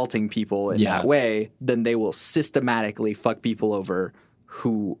assaulting people in that way, then they will systematically fuck people over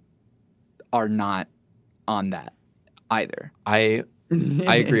who are not on that either. I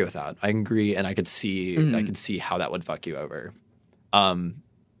agree with that. I agree, and I could see how that would fuck you over.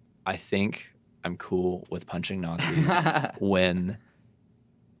 I think I'm cool with punching Nazis when,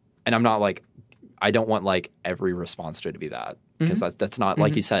 and I'm not like, I don't want like every response to it to be that, because that's not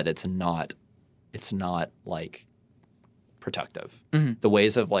like you said. It's not like productive. The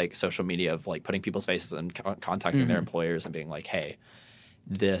ways of like social media of like putting people's faces and contacting their employers and being like, hey,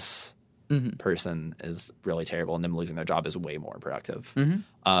 this person is really terrible, and them losing their job is way more productive.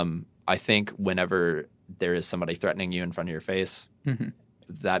 I think whenever there is somebody threatening you in front of your face,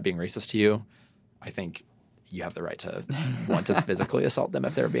 that being racist to you, I think you have the right to want to physically assault them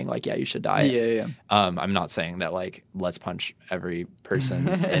if they're being like, yeah, you should die. I'm not saying that like let's punch every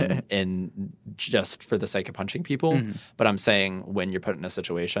person in just for the sake of punching people, but I'm saying when you're put in a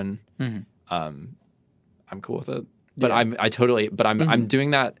situation, I'm cool with it. But I'm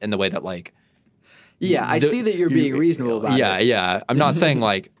doing that in the way that like I see that you're being reasonable about it. I'm not saying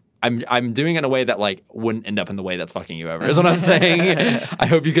like I'm doing it in a way that like wouldn't end up in the way that's fucking you over is what I'm saying. I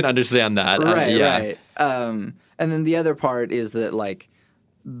hope you can understand that. Right. And then the other part is that like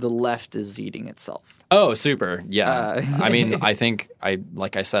the left is eating itself. Oh, super. Yeah. I mean, I think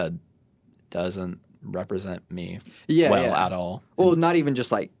like I said, doesn't represent me at all. Well, not even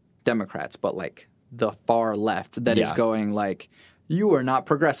just like Democrats, but like the far left that is going like, you are not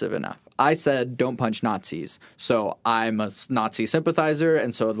progressive enough. I said don't punch Nazis, so I'm a Nazi sympathizer,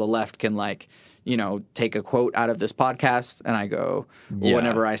 and so the left can like, you know, take a quote out of this podcast, and I go,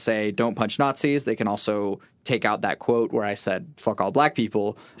 whenever I say don't punch Nazis, they can also take out that quote where I said fuck all black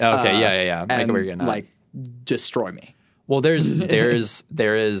people. Okay, yeah. I can And like destroy me. Well, there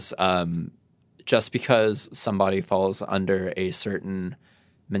is just because somebody falls under a certain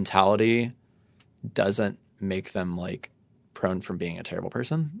mentality doesn't make them like prone from being a terrible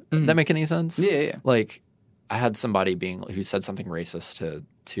person. Does that make any sense? Yeah. Like I had somebody who said something racist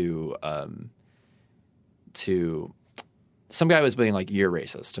to some guy was being like, "You're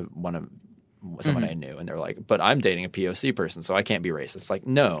racist" to someone I knew, and they're like, "But I'm dating a POC person, so I can't be racist." It's like,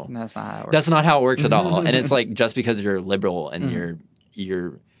 no, That's not how it works. That's not how it works at all. And it's like just because you're liberal and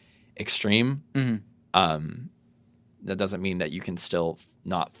you're extreme, that doesn't mean that you can still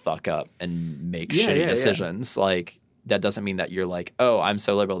not fuck up and make shitty decisions. Yeah. Like that doesn't mean that you're like, oh, I'm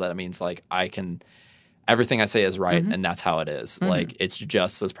so liberal that it means like everything I say is right and that's how it is. Like it's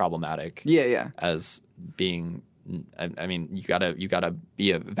just as problematic. As being. I mean, you gotta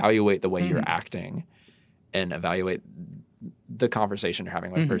evaluate the way you're acting, and evaluate the conversation you're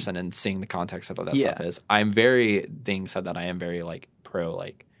having with a person, and seeing the context of what that stuff is. I'm very being said that I am very like pro,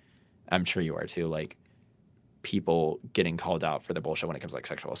 like I'm sure you are too, like people getting called out for their bullshit when it comes to like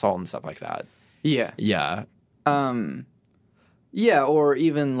sexual assault and stuff like that. Yeah. Or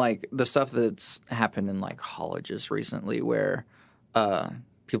even like the stuff that's happened in like colleges recently where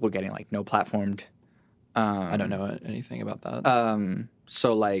people getting like no platformed. I don't know anything about that.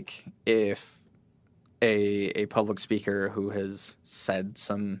 So like if a public speaker who has said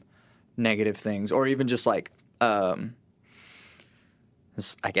some negative things, or even just like I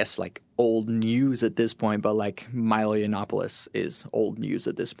guess like old news at this point, but like Milo Yiannopoulos is old news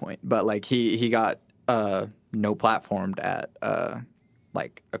at this point. But like he got no platformed at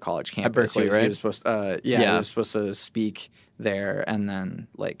like a college campus. At Berkeley, right? He was supposed he was supposed to speak there, and then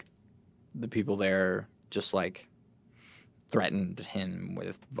like the people there just like threatened him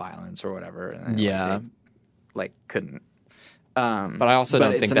with violence or whatever. And, like couldn't. But I also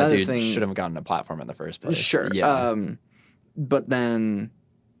don't think that dude should have gotten a platform in the first place. Sure. Yeah. But then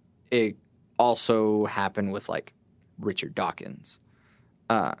it also happened with like Richard Dawkins,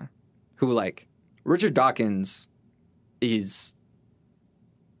 who like Richard Dawkins is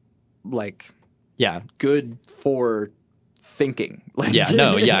like good for thinking. Like, I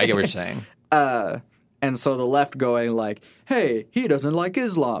get what you're saying. And so the left going like, hey, he doesn't like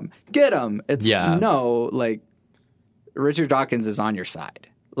Islam. Get him. It's no, like Richard Dawkins is on your side.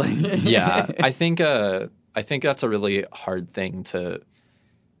 Like I think that's a really hard thing to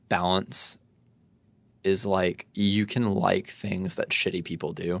balance, is like you can like things that shitty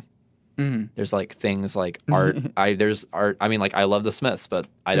people do. There's like things like art. There's art. I mean, like I love the Smiths, but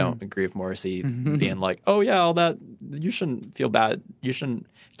I don't agree with Morrissey being like, oh yeah, all that. You shouldn't feel bad. You shouldn't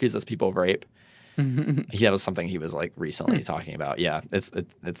accuse those people of rape. That was something he was like recently talking about. Yeah, it's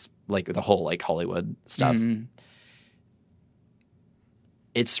like the whole like Hollywood stuff.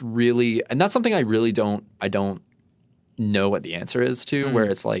 It's really, and that's something I don't know what the answer is to. Where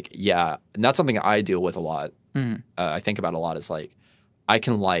it's like, and that's something I deal with a lot. I think about a lot. Is like I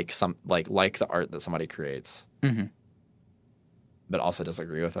can like the art that somebody creates, but also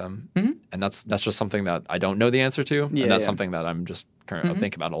disagree with them, and that's just something that I don't know the answer to, and that's something that I'm just currently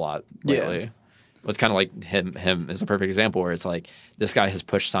thinking about a lot lately. It's kind of like him is a perfect example where it's like this guy has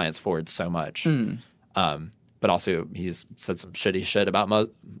pushed science forward so much, but also he's said some shitty shit about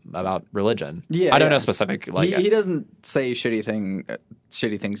religion. I don't know specific. Like he doesn't say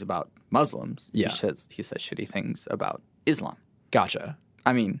shitty things about Muslims. He says shitty things about Islam. Gotcha.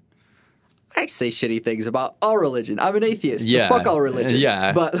 I mean, I say shitty things about all religion. I'm an atheist. So fuck all religion.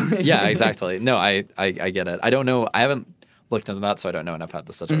 But exactly. No, I get it. I don't know. I haven't looked into that, so I don't know enough about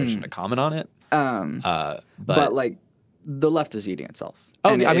the situation to comment on it. But like the left is eating itself.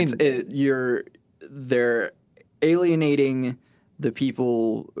 Oh, and I mean, they're alienating the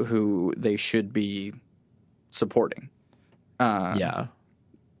people who they should be supporting.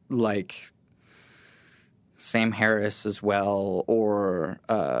 Like Sam Harris as well, or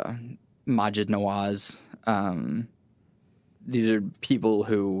Majid Nawaz. These are people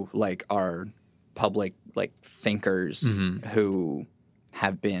who like are public like thinkers who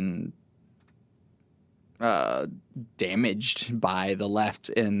have been damaged by the left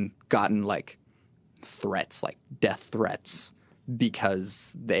and gotten like threats, like death threats,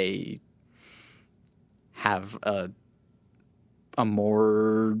 because they have a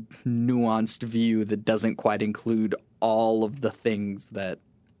more nuanced view that doesn't quite include all of the things that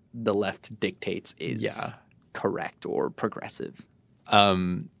the left dictates is correct or progressive.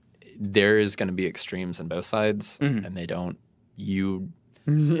 there is going to be extremes on both sides, and you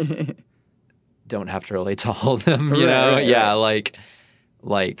don't have to relate to all of them, you know? Yeah, right.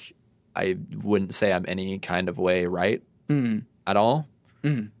 Like I wouldn't say I'm any kind of way right at all.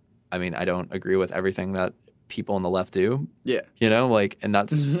 I mean, I don't agree with everything that people on the left do. Yeah. You know, like, and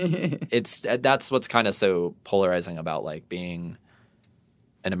that's what's kind of so polarizing about like being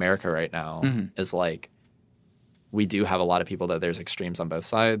in America right now is like we do have a lot of people that there's extremes on both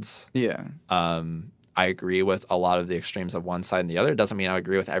sides. Yeah. I agree with a lot of the extremes of one side and the other. It doesn't mean I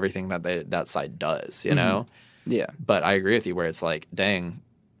agree with everything that that side does, you know? Yeah. But I agree with you where it's like, dang,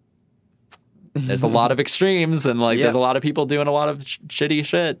 there's a lot of extremes and like there's a lot of people doing a lot of shitty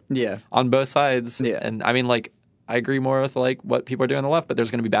shit on both sides. Yeah. And I mean, like, I agree more with like what people are doing on the left, but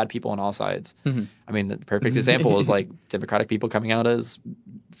there's going to be bad people on all sides. I mean, the perfect example is like Democratic people coming out as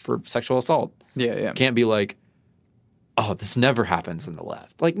for sexual assault. Yeah, yeah. Can't be like, oh, this never happens in the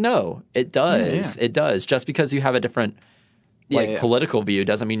left. Like, no, it does. Yeah. It does. Just because you have a different political view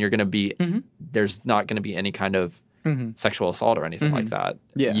doesn't mean you're going to be there's not going to be any kind of sexual assault or anything like that.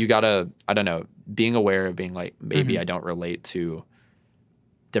 Yeah. You gotta, I don't know, being aware of being like, maybe I don't relate to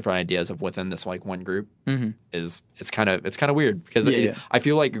different ideas of within this like one group is it's kind of weird because I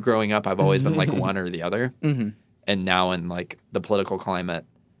feel like growing up I've always been like one or the other, and now in like the political climate,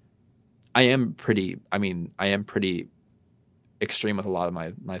 I am pretty extreme with a lot of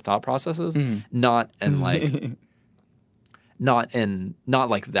my thought processes. Not in like not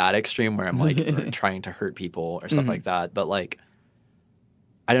like that extreme where I'm like trying to hurt people or stuff like that, but like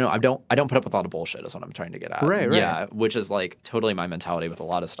I don't know, I don't put up with a lot of bullshit is what I'm trying to get at. Right. Yeah, which is like totally my mentality with a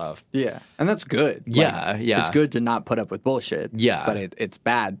lot of stuff. Yeah. And that's good. Yeah, like, yeah. It's good to not put up with bullshit. Yeah. But it's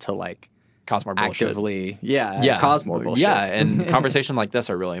bad to like cause more bullshit. Actively, cause more bullshit. Yeah, and conversations like this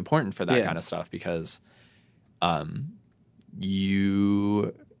are really important for that kind of stuff because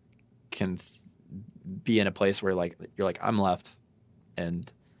you can be in a place where like you're like I'm left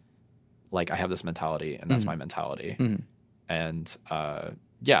and like I have this mentality and that's my mentality and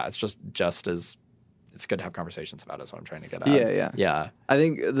it's just as it's good to have conversations about it is what I'm trying to get at. Yeah. I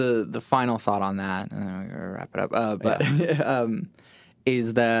think the final thought on that, and then we're gonna wrap it up,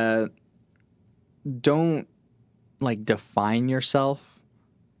 is that don't like define yourself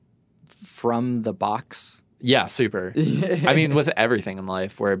from the box. Yeah, super. I mean, with everything in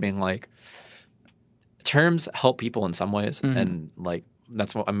life, where being like, terms help people in some ways, and like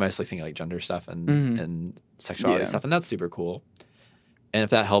that's what I'm mostly thinking, like gender stuff and sexuality stuff, and that's super cool. And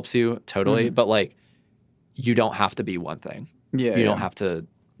if that helps you, totally. But like, you don't have to be one thing. Yeah, you don't have to.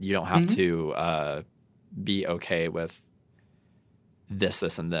 You don't have to be okay with this,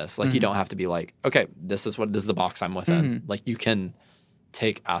 and this. Like, you don't have to be like, okay, this is the box I'm within. Like, you can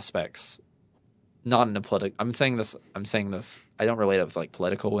take aspects. Not in a political. I'm saying this. I don't relate it with like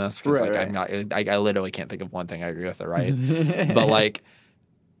politicalness because I'm not. I literally can't think of one thing I agree with. Right, but like,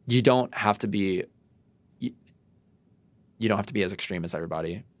 you don't have to be. You don't have to be as extreme as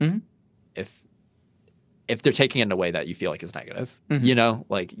everybody. If they're taking it in a way that you feel like is negative, you know,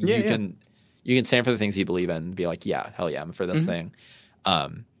 like you can stand for the things you believe in and be like, yeah, hell yeah, I'm for this thing.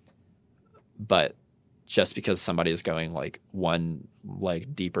 But just because somebody is going like one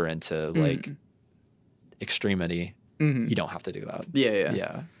like deeper into like extremity, you don't have to do that.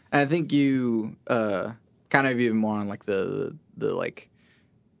 Yeah. And I think you kind of even more on like the like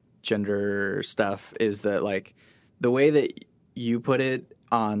gender stuff is that like the way that you put it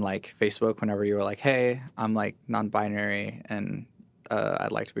on like Facebook whenever you were like, hey, I'm like non-binary and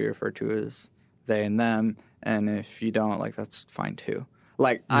I'd like to be referred to as they and them, and if you don't, like, that's fine too.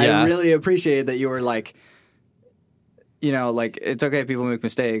 Like, I really appreciate that you were like, you know, like, it's okay if people make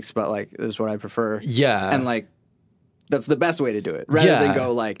mistakes, but like, this is what I prefer. Yeah. And like, that's the best way to do it. Rather than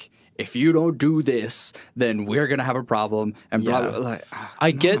go like, if you don't do this, then we're gonna have a problem and blah blah. Like,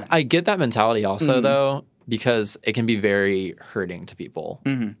 I get that mentality also though, because it can be very hurting to people.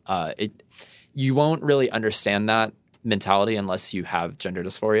 You won't really understand that mentality unless you have gender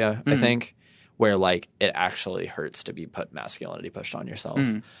dysphoria, I think, where like it actually hurts to be masculinity pushed on yourself.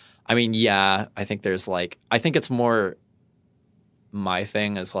 I mean, I think there's like, I think it's more my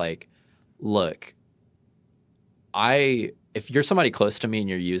thing is like, look, if you're somebody close to me and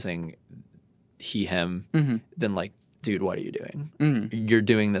you're using he, him, then like, dude, what are you doing? You're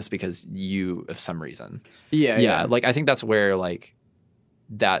doing this because you, of some reason. Yeah. Like, I think that's where like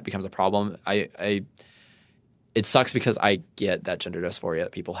that becomes a problem. It sucks because I get that gender dysphoria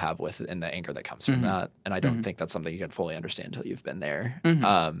that people have and the anger that comes from that. And I don't think that's something you can fully understand until you've been there.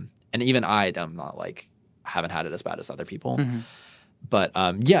 And even I'm not like, haven't had it as bad as other people. But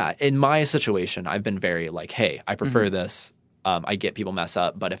in my situation, I've been very like, hey, I prefer this. I get people mess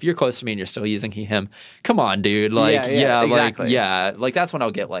up, but if you're close to me and you're still using he, him, come on, dude. Like, exactly. like that's when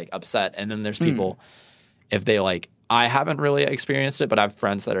I'll get like upset. And then there's people, if they like, I haven't really experienced it, but I have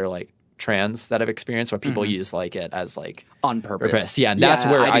friends that are like trans that have experienced where people use like it as like on purpose. Yeah, and that's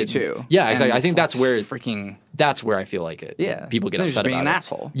where I do too. Yeah, exactly. And I think that's where freaking. That's where I feel like it. Yeah, people get they're upset just being about an it.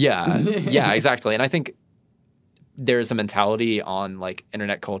 asshole. Yeah, yeah, exactly. And I think there's a mentality on like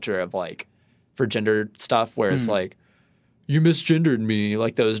internet culture of like for gender stuff where it's like, you misgendered me,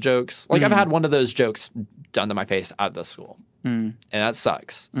 like those jokes. Like I've had one of those jokes done to my face at the school, and that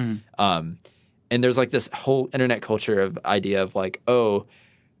sucks. And there's like this whole internet culture of idea of like, oh,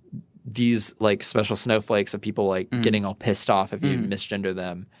 these like special snowflakes of people like getting all pissed off if you misgender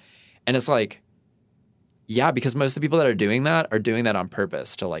them, and it's like, yeah, because most of the people that are doing that on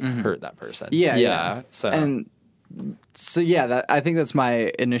purpose to like hurt that person. Yeah. So that I think that's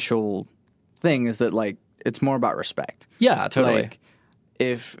my initial thing is that like it's more about respect. Yeah, totally. Like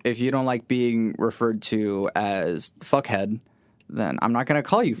if you don't like being referred to as fuckhead, then I'm not going to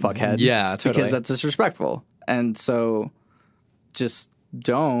call you fuckhead. Yeah, totally. Because that's disrespectful. And so just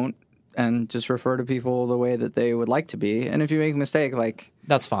don't, and just refer to people the way that they would like to be. And if you make a mistake, like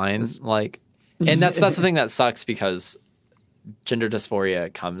that's fine. Like, and that's the thing that sucks because gender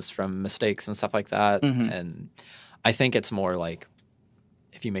dysphoria comes from mistakes and stuff like that. And I think it's more like,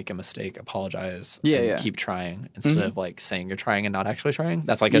 if you make a mistake, apologize and keep trying instead of like saying you're trying and not actually trying.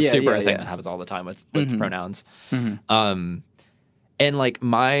 That's like a thing that happens all the time with pronouns. And like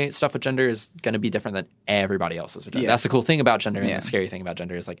my stuff with gender is going to be different than everybody else's with gender. That's the cool thing about gender, and the scary thing about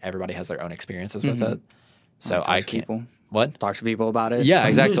gender is like everybody has their own experiences with it. So I can't talk to people about it. Yeah,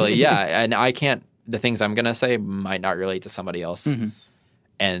 exactly. Yeah, and I can't. The things I'm going to say might not relate to somebody else,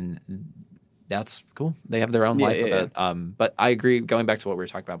 and that's cool. They have their own life with it. But I agree. Going back to what we were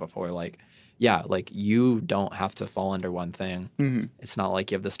talking about before, like, yeah, like you don't have to fall under one thing. It's not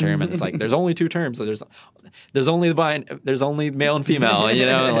like you have this term and it's like there's only two terms. There's only there's only male and female. You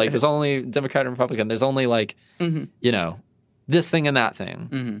know, like there's only Democrat and Republican. There's only like you know, this thing and that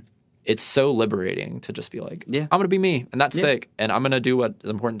thing. It's so liberating to just be like, I'm gonna be me, and that's sick, and I'm gonna do what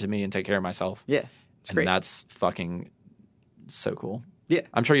is important to me and take care of myself. Yeah, it's great. That's fucking so cool. Yeah.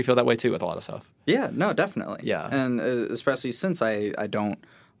 I'm sure you feel that way too with a lot of stuff. Yeah, no, definitely. Yeah. And especially since I don't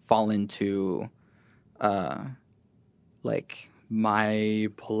fall into like my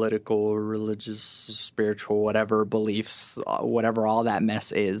political, religious, spiritual, whatever beliefs, whatever all that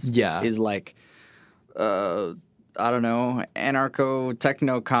mess is like I don't know,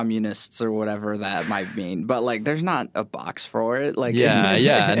 anarcho-techno-communists or whatever that might mean. But like there's not a box for it. Like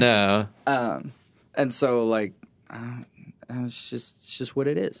no. And so like it's just what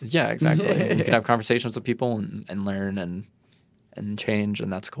it is. Yeah, exactly. You can have conversations with people and learn and change,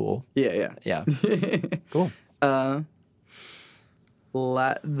 and that's cool. Yeah. Cool. The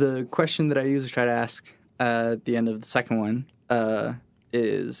question that I usually try to ask at the end of the second one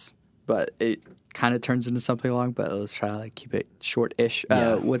is, but it kind of turns into something long, but let's try to like keep it short-ish.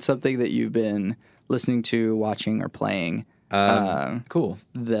 What's something that you've been listening to, watching, or playing cool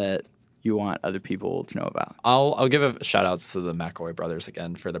that you want other people to know about? I'll give a shout outs to the McElroy brothers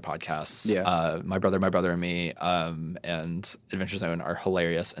again for their podcasts. My brother and me and Adventure Zone are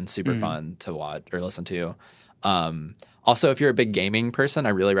hilarious and super fun to watch or listen to. Also, if you're a big gaming person, I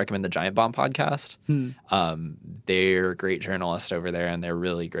really recommend the Giant Bomb podcast. They're great journalists over there, and they're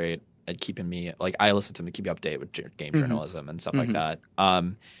really great at keeping me like I listen to them to keep you up to date with game journalism and stuff like that.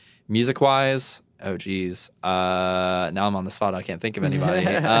 Music wise, oh geez, now I'm on the spot. I can't think of anybody.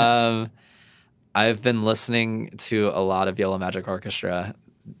 I've been listening to a lot of Yellow Magic Orchestra.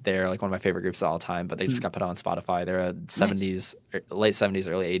 They're like one of my favorite groups of all time, but they just got put on Spotify. They're a late 70s,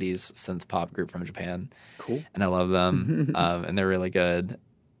 early 80s synth pop group from Japan. Cool. And I love them. And they're really good.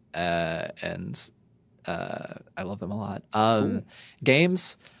 And I love them a lot. Cool.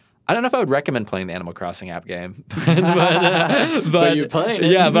 Games. I don't know if I would recommend playing the Animal Crossing app game, but you're playing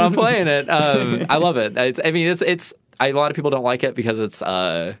it. Yeah, but I'm playing it. I love it. It's a lot of people don't like it because it's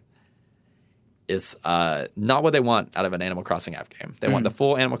not what they want out of an Animal Crossing app game. They want the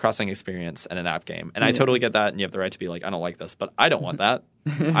full Animal Crossing experience in an app game. And I totally get that, and you have the right to be like, I don't like this, but I don't want that.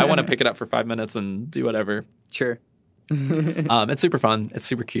 I want to pick it up for 5 minutes and do whatever. Sure. It's super fun. It's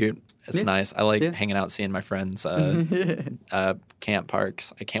super cute. It's nice. I like hanging out, seeing my friends, camp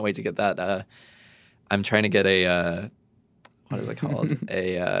parks. I can't wait to get that. I'm trying to get a what is it called?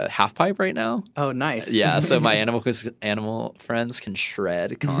 A half pipe right now. Oh, nice. Yeah, so my animal friends can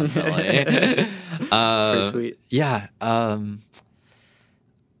shred constantly. It's pretty sweet. Yeah. I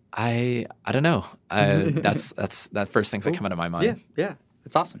don't know. That's that first things that come into my mind. Yeah.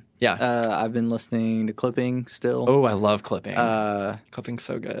 It's awesome. Yeah. I've been listening to Clipping still. Oh, I love Clipping. Clipping's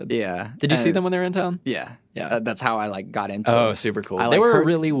so good. Yeah. Did you see them when they were in town? Yeah. Yeah. That's how I like got into it. Oh, super cool. I, they like, were heard-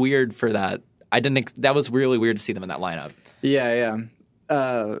 really weird for that. That was really weird to see them in that lineup. Yeah.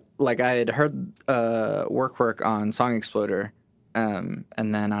 Like I had heard Work on Song Exploder, and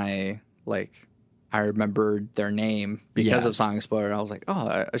then I remembered their name because of Song Exploder. And I was like,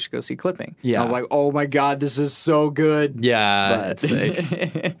 oh, I should go see Clipping. Yeah. And I was like, oh my God, this is so good. Yeah, it's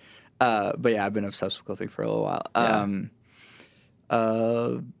sick. But yeah, I've been obsessed with Clipping for a little while.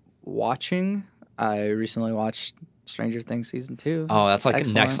 Yeah. Watching, I recently watched Stranger Things season 2. Oh, that's like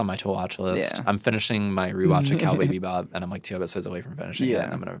excellent. next on my to watch list. Yeah. I'm finishing my rewatch of Cowboy Bebop, and I'm like 2 episodes away from finishing it.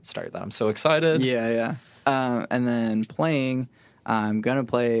 And I'm gonna start that. I'm so excited. Yeah. And then playing, I'm gonna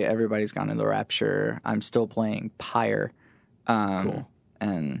play Everybody's Gone to the Rapture. I'm still playing Pyre. Cool.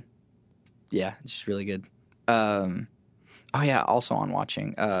 And yeah, it's just really good. Also on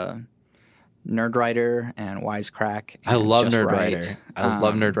watching Nerd Writer and Wisecrack. I love Just Nerd Right. Writer. I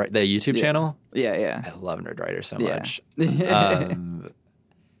love Nerd Writer. The YouTube channel? Yeah. I love Nerd Writer so Yeah. much.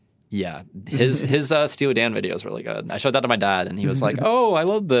 Yeah. His Steely Dan video is really good. I showed that to my dad, and he was like, oh, I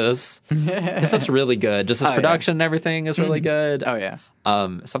love this. This stuff's really good. Just his production and everything is really good. Oh, yeah.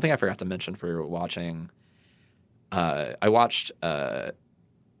 Something I forgot to mention for watching, I watched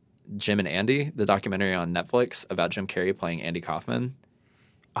Jim and Andy, the documentary on Netflix about Jim Carrey playing Andy Kaufman.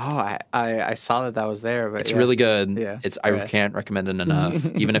 Oh, I saw that was there, but It's really good. Yeah. I can't recommend it enough.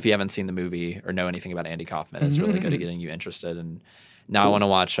 Even if you haven't seen the movie or know anything about Andy Kaufman, it's really good at getting you interested. And now I want to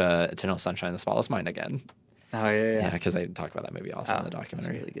watch Eternal Sunshine of the Spotless Mind again. Oh, yeah. Yeah, because they talk about that movie also in the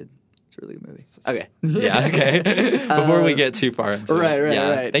documentary. It's really good. It's a really good movie. Okay. Yeah, okay. Before we get too far into it.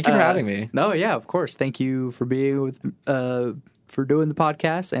 Right. Thank you for having me. No, yeah, of course. Thank you for being with for doing the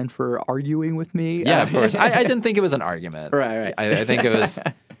podcast and for arguing with me. Yeah, of course. I didn't think it was an argument. Right. I think it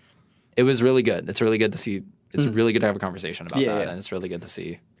was really good. It's really good to see. It's really good to have a conversation about that, and it's really good to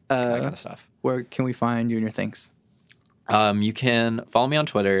see that kind of stuff. Where can we find you and your things? You can follow me on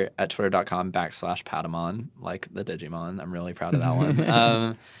Twitter at twitter.com/Patamon, like the Digimon. I'm really proud of that one.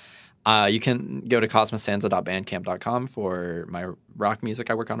 You can go to cosmostanza.bandcamp.com for my rock music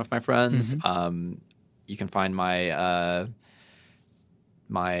I work on with my friends. You can find my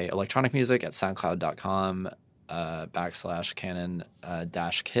my electronic music at soundcloud.com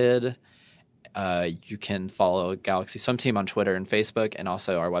 /canon-kid. You can follow Galaxy Swim Team on Twitter and Facebook, and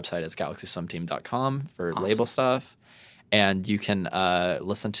also our website is galaxyswimteam.com for label stuff. And you can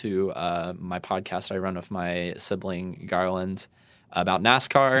listen to my podcast I run with my sibling Garland about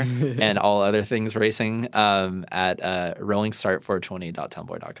NASCAR and all other things racing at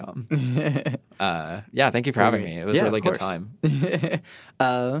rollingstartfour20.tumblr.com. Thank you for having me. It was a really good time.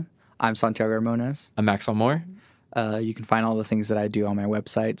 I'm Santiago Ramones. I'm Maxwell Moore. You can find all the things that I do on my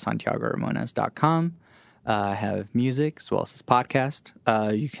website, santiagoramones.com. I have music as well as this podcast.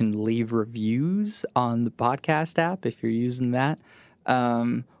 You can leave reviews on the podcast app if you're using that,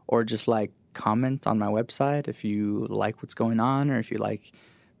 or just comment on my website if you like what's going on or if you like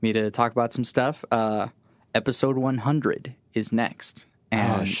me to talk about some stuff. Episode 100 is next,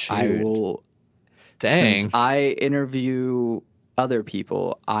 and I will. Dang! Since I interview other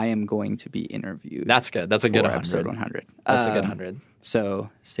people, I am going to be interviewed. That's good. That's a good episode 100. That's a good 100. So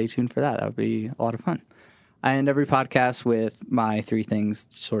stay tuned for that. That would be a lot of fun. I end every podcast with my 3 things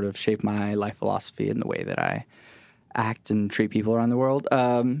sort of shape my life philosophy and the way that I act and treat people around the world.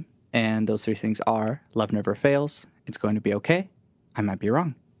 And those 3 things are: love never fails, it's going to be okay, I might be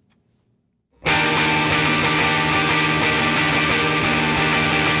wrong.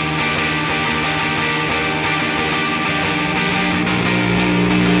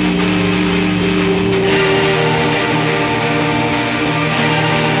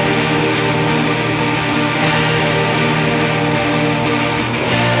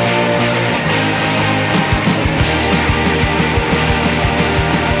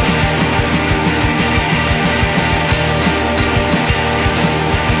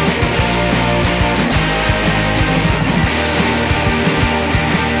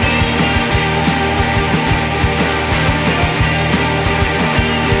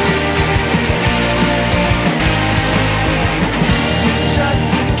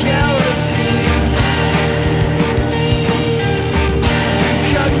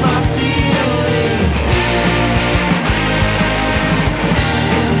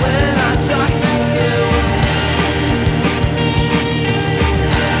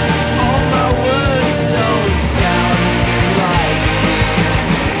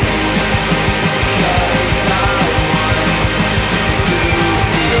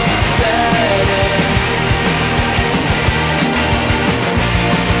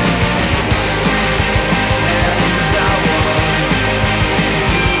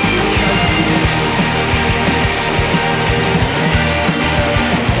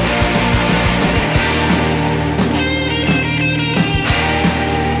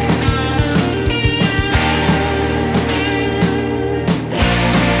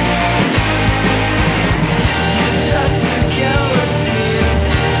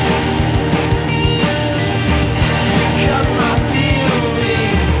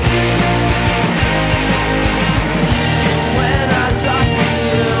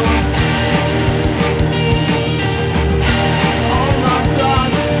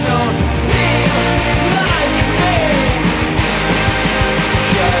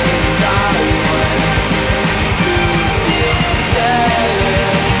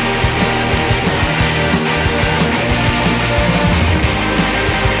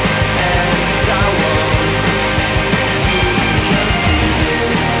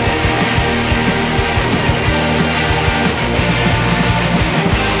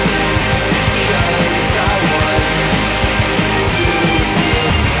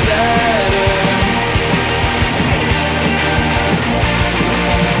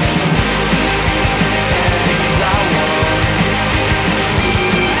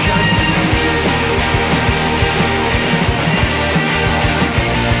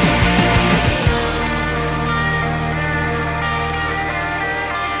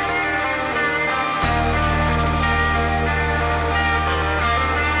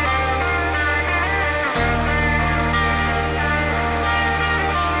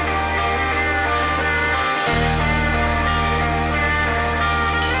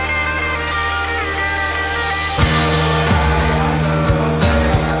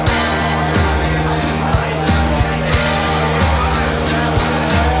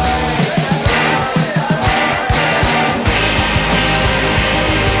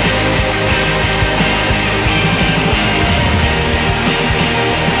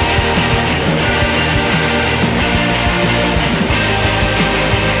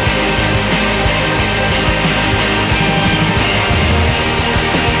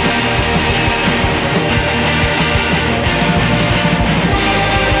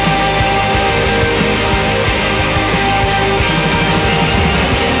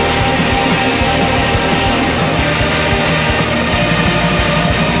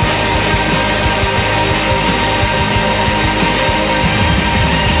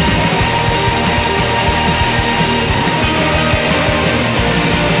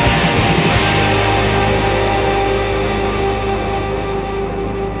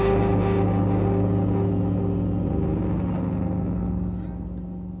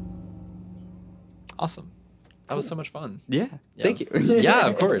 Awesome. That was so much fun. Yeah. Yeah, Thank it was- you. Yeah,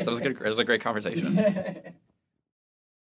 of course. That was good. It was a great conversation.